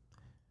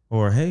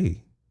 Or,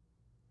 hey,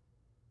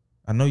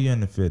 I know you're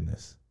into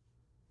fitness,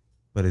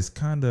 but it's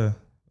kind of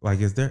like,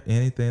 is there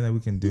anything that we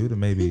can do to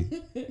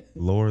maybe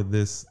lower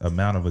this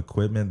amount of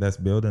equipment that's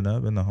building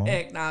up in the home?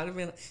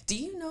 Do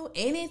you know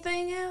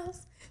anything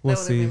else? Well,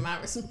 that would see, have been my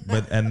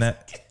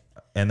response.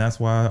 and that's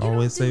why I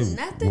always say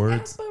nothing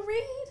words. Else but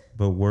read?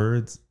 But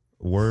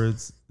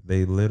words,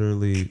 they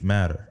literally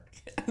matter.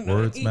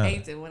 Words he matter.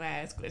 hates it when I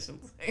ask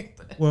questions like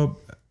that. Well,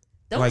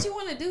 Don't like, you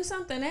want to do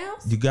something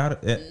else? you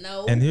got it.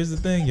 No. And here's the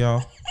thing,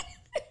 y'all.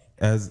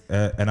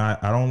 And I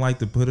don't like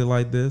to put it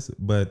like this,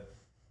 but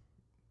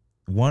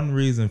one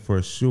reason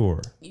for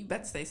sure, You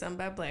about to say something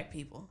about black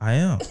people. I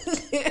am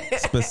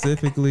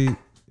specifically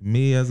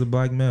me as a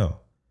black male.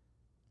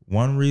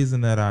 One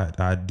reason that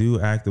I do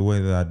act the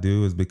way that I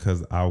do is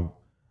because I'm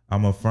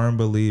a firm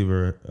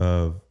believer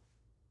of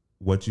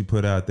what you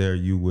put out there,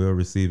 you will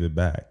receive it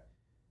back.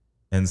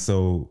 And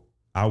so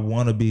I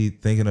want to be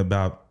thinking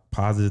about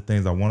positive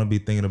things. I want to be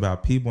thinking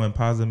about people in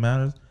positive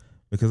manners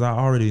because I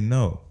already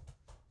know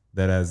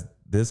that as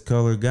this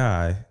colored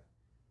guy,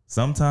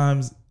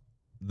 sometimes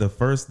the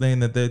first thing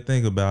that they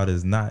think about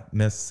is not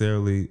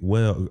necessarily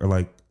well or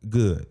like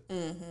good.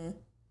 Mm-hmm.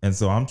 And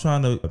so I'm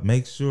trying to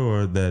make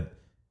sure that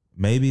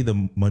maybe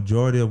the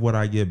majority of what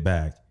I get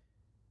back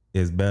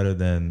is better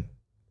than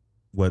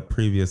what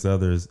previous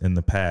others in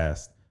the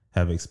past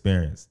have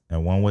experienced.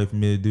 And one way for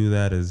me to do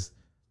that is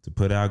to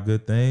put out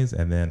good things,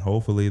 and then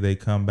hopefully they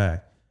come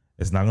back.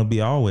 It's not going to be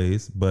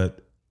always,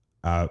 but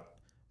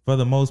for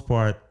the most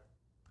part,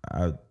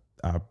 I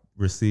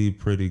receive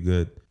pretty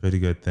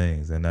good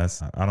things. And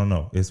that's, I don't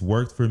know, it's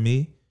worked for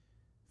me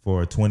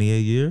for 28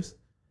 years,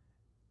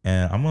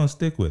 and I'm going to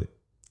stick with it.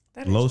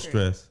 That is Low true.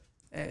 stress.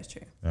 That is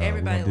true. we're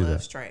Everybody gonna do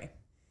loves that. Trey.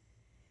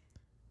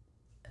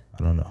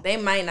 I don't know. They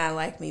might not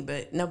like me,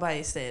 but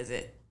nobody says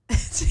it.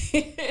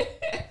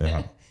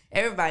 Yeah.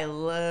 Everybody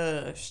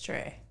loves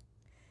Trey.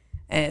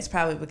 And it's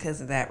probably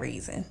because of that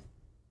reason.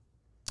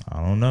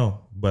 I don't know.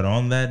 But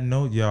on that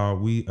note, y'all,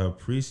 we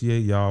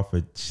appreciate y'all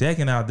for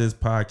checking out this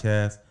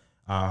podcast.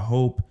 I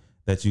hope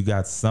that you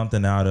got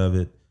something out of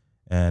it.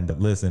 And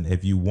listen,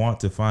 if you want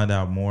to find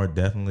out more,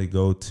 definitely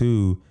go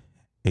to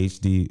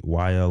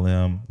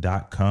hdylm.com.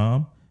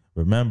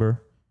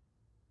 Remember,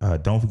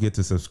 don't forget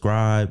to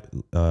subscribe.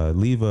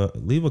 Leave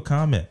a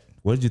comment.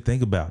 What did you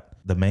think about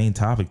the main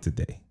topic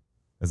today?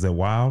 Is it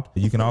wild?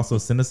 You can also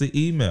send us an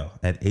email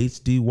at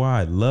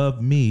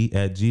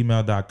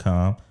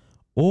hdylove@gmail.com,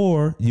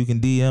 or you can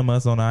DM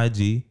us on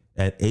IG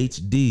at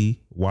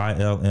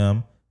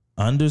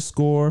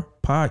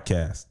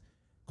hdylm_podcast.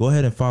 Go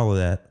ahead and follow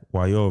that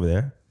while you're over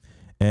there.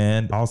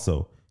 And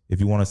also, if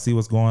you want to see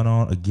what's going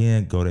on,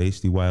 again, go to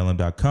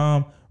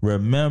hdylm.com.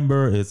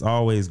 Remember, it's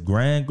always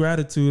grand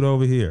gratitude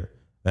over here.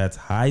 That's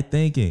high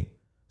thinking,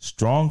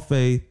 strong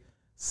faith,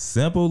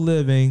 simple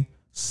living,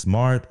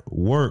 smart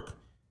work.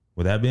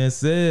 With that being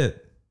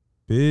said,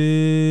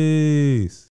 peace.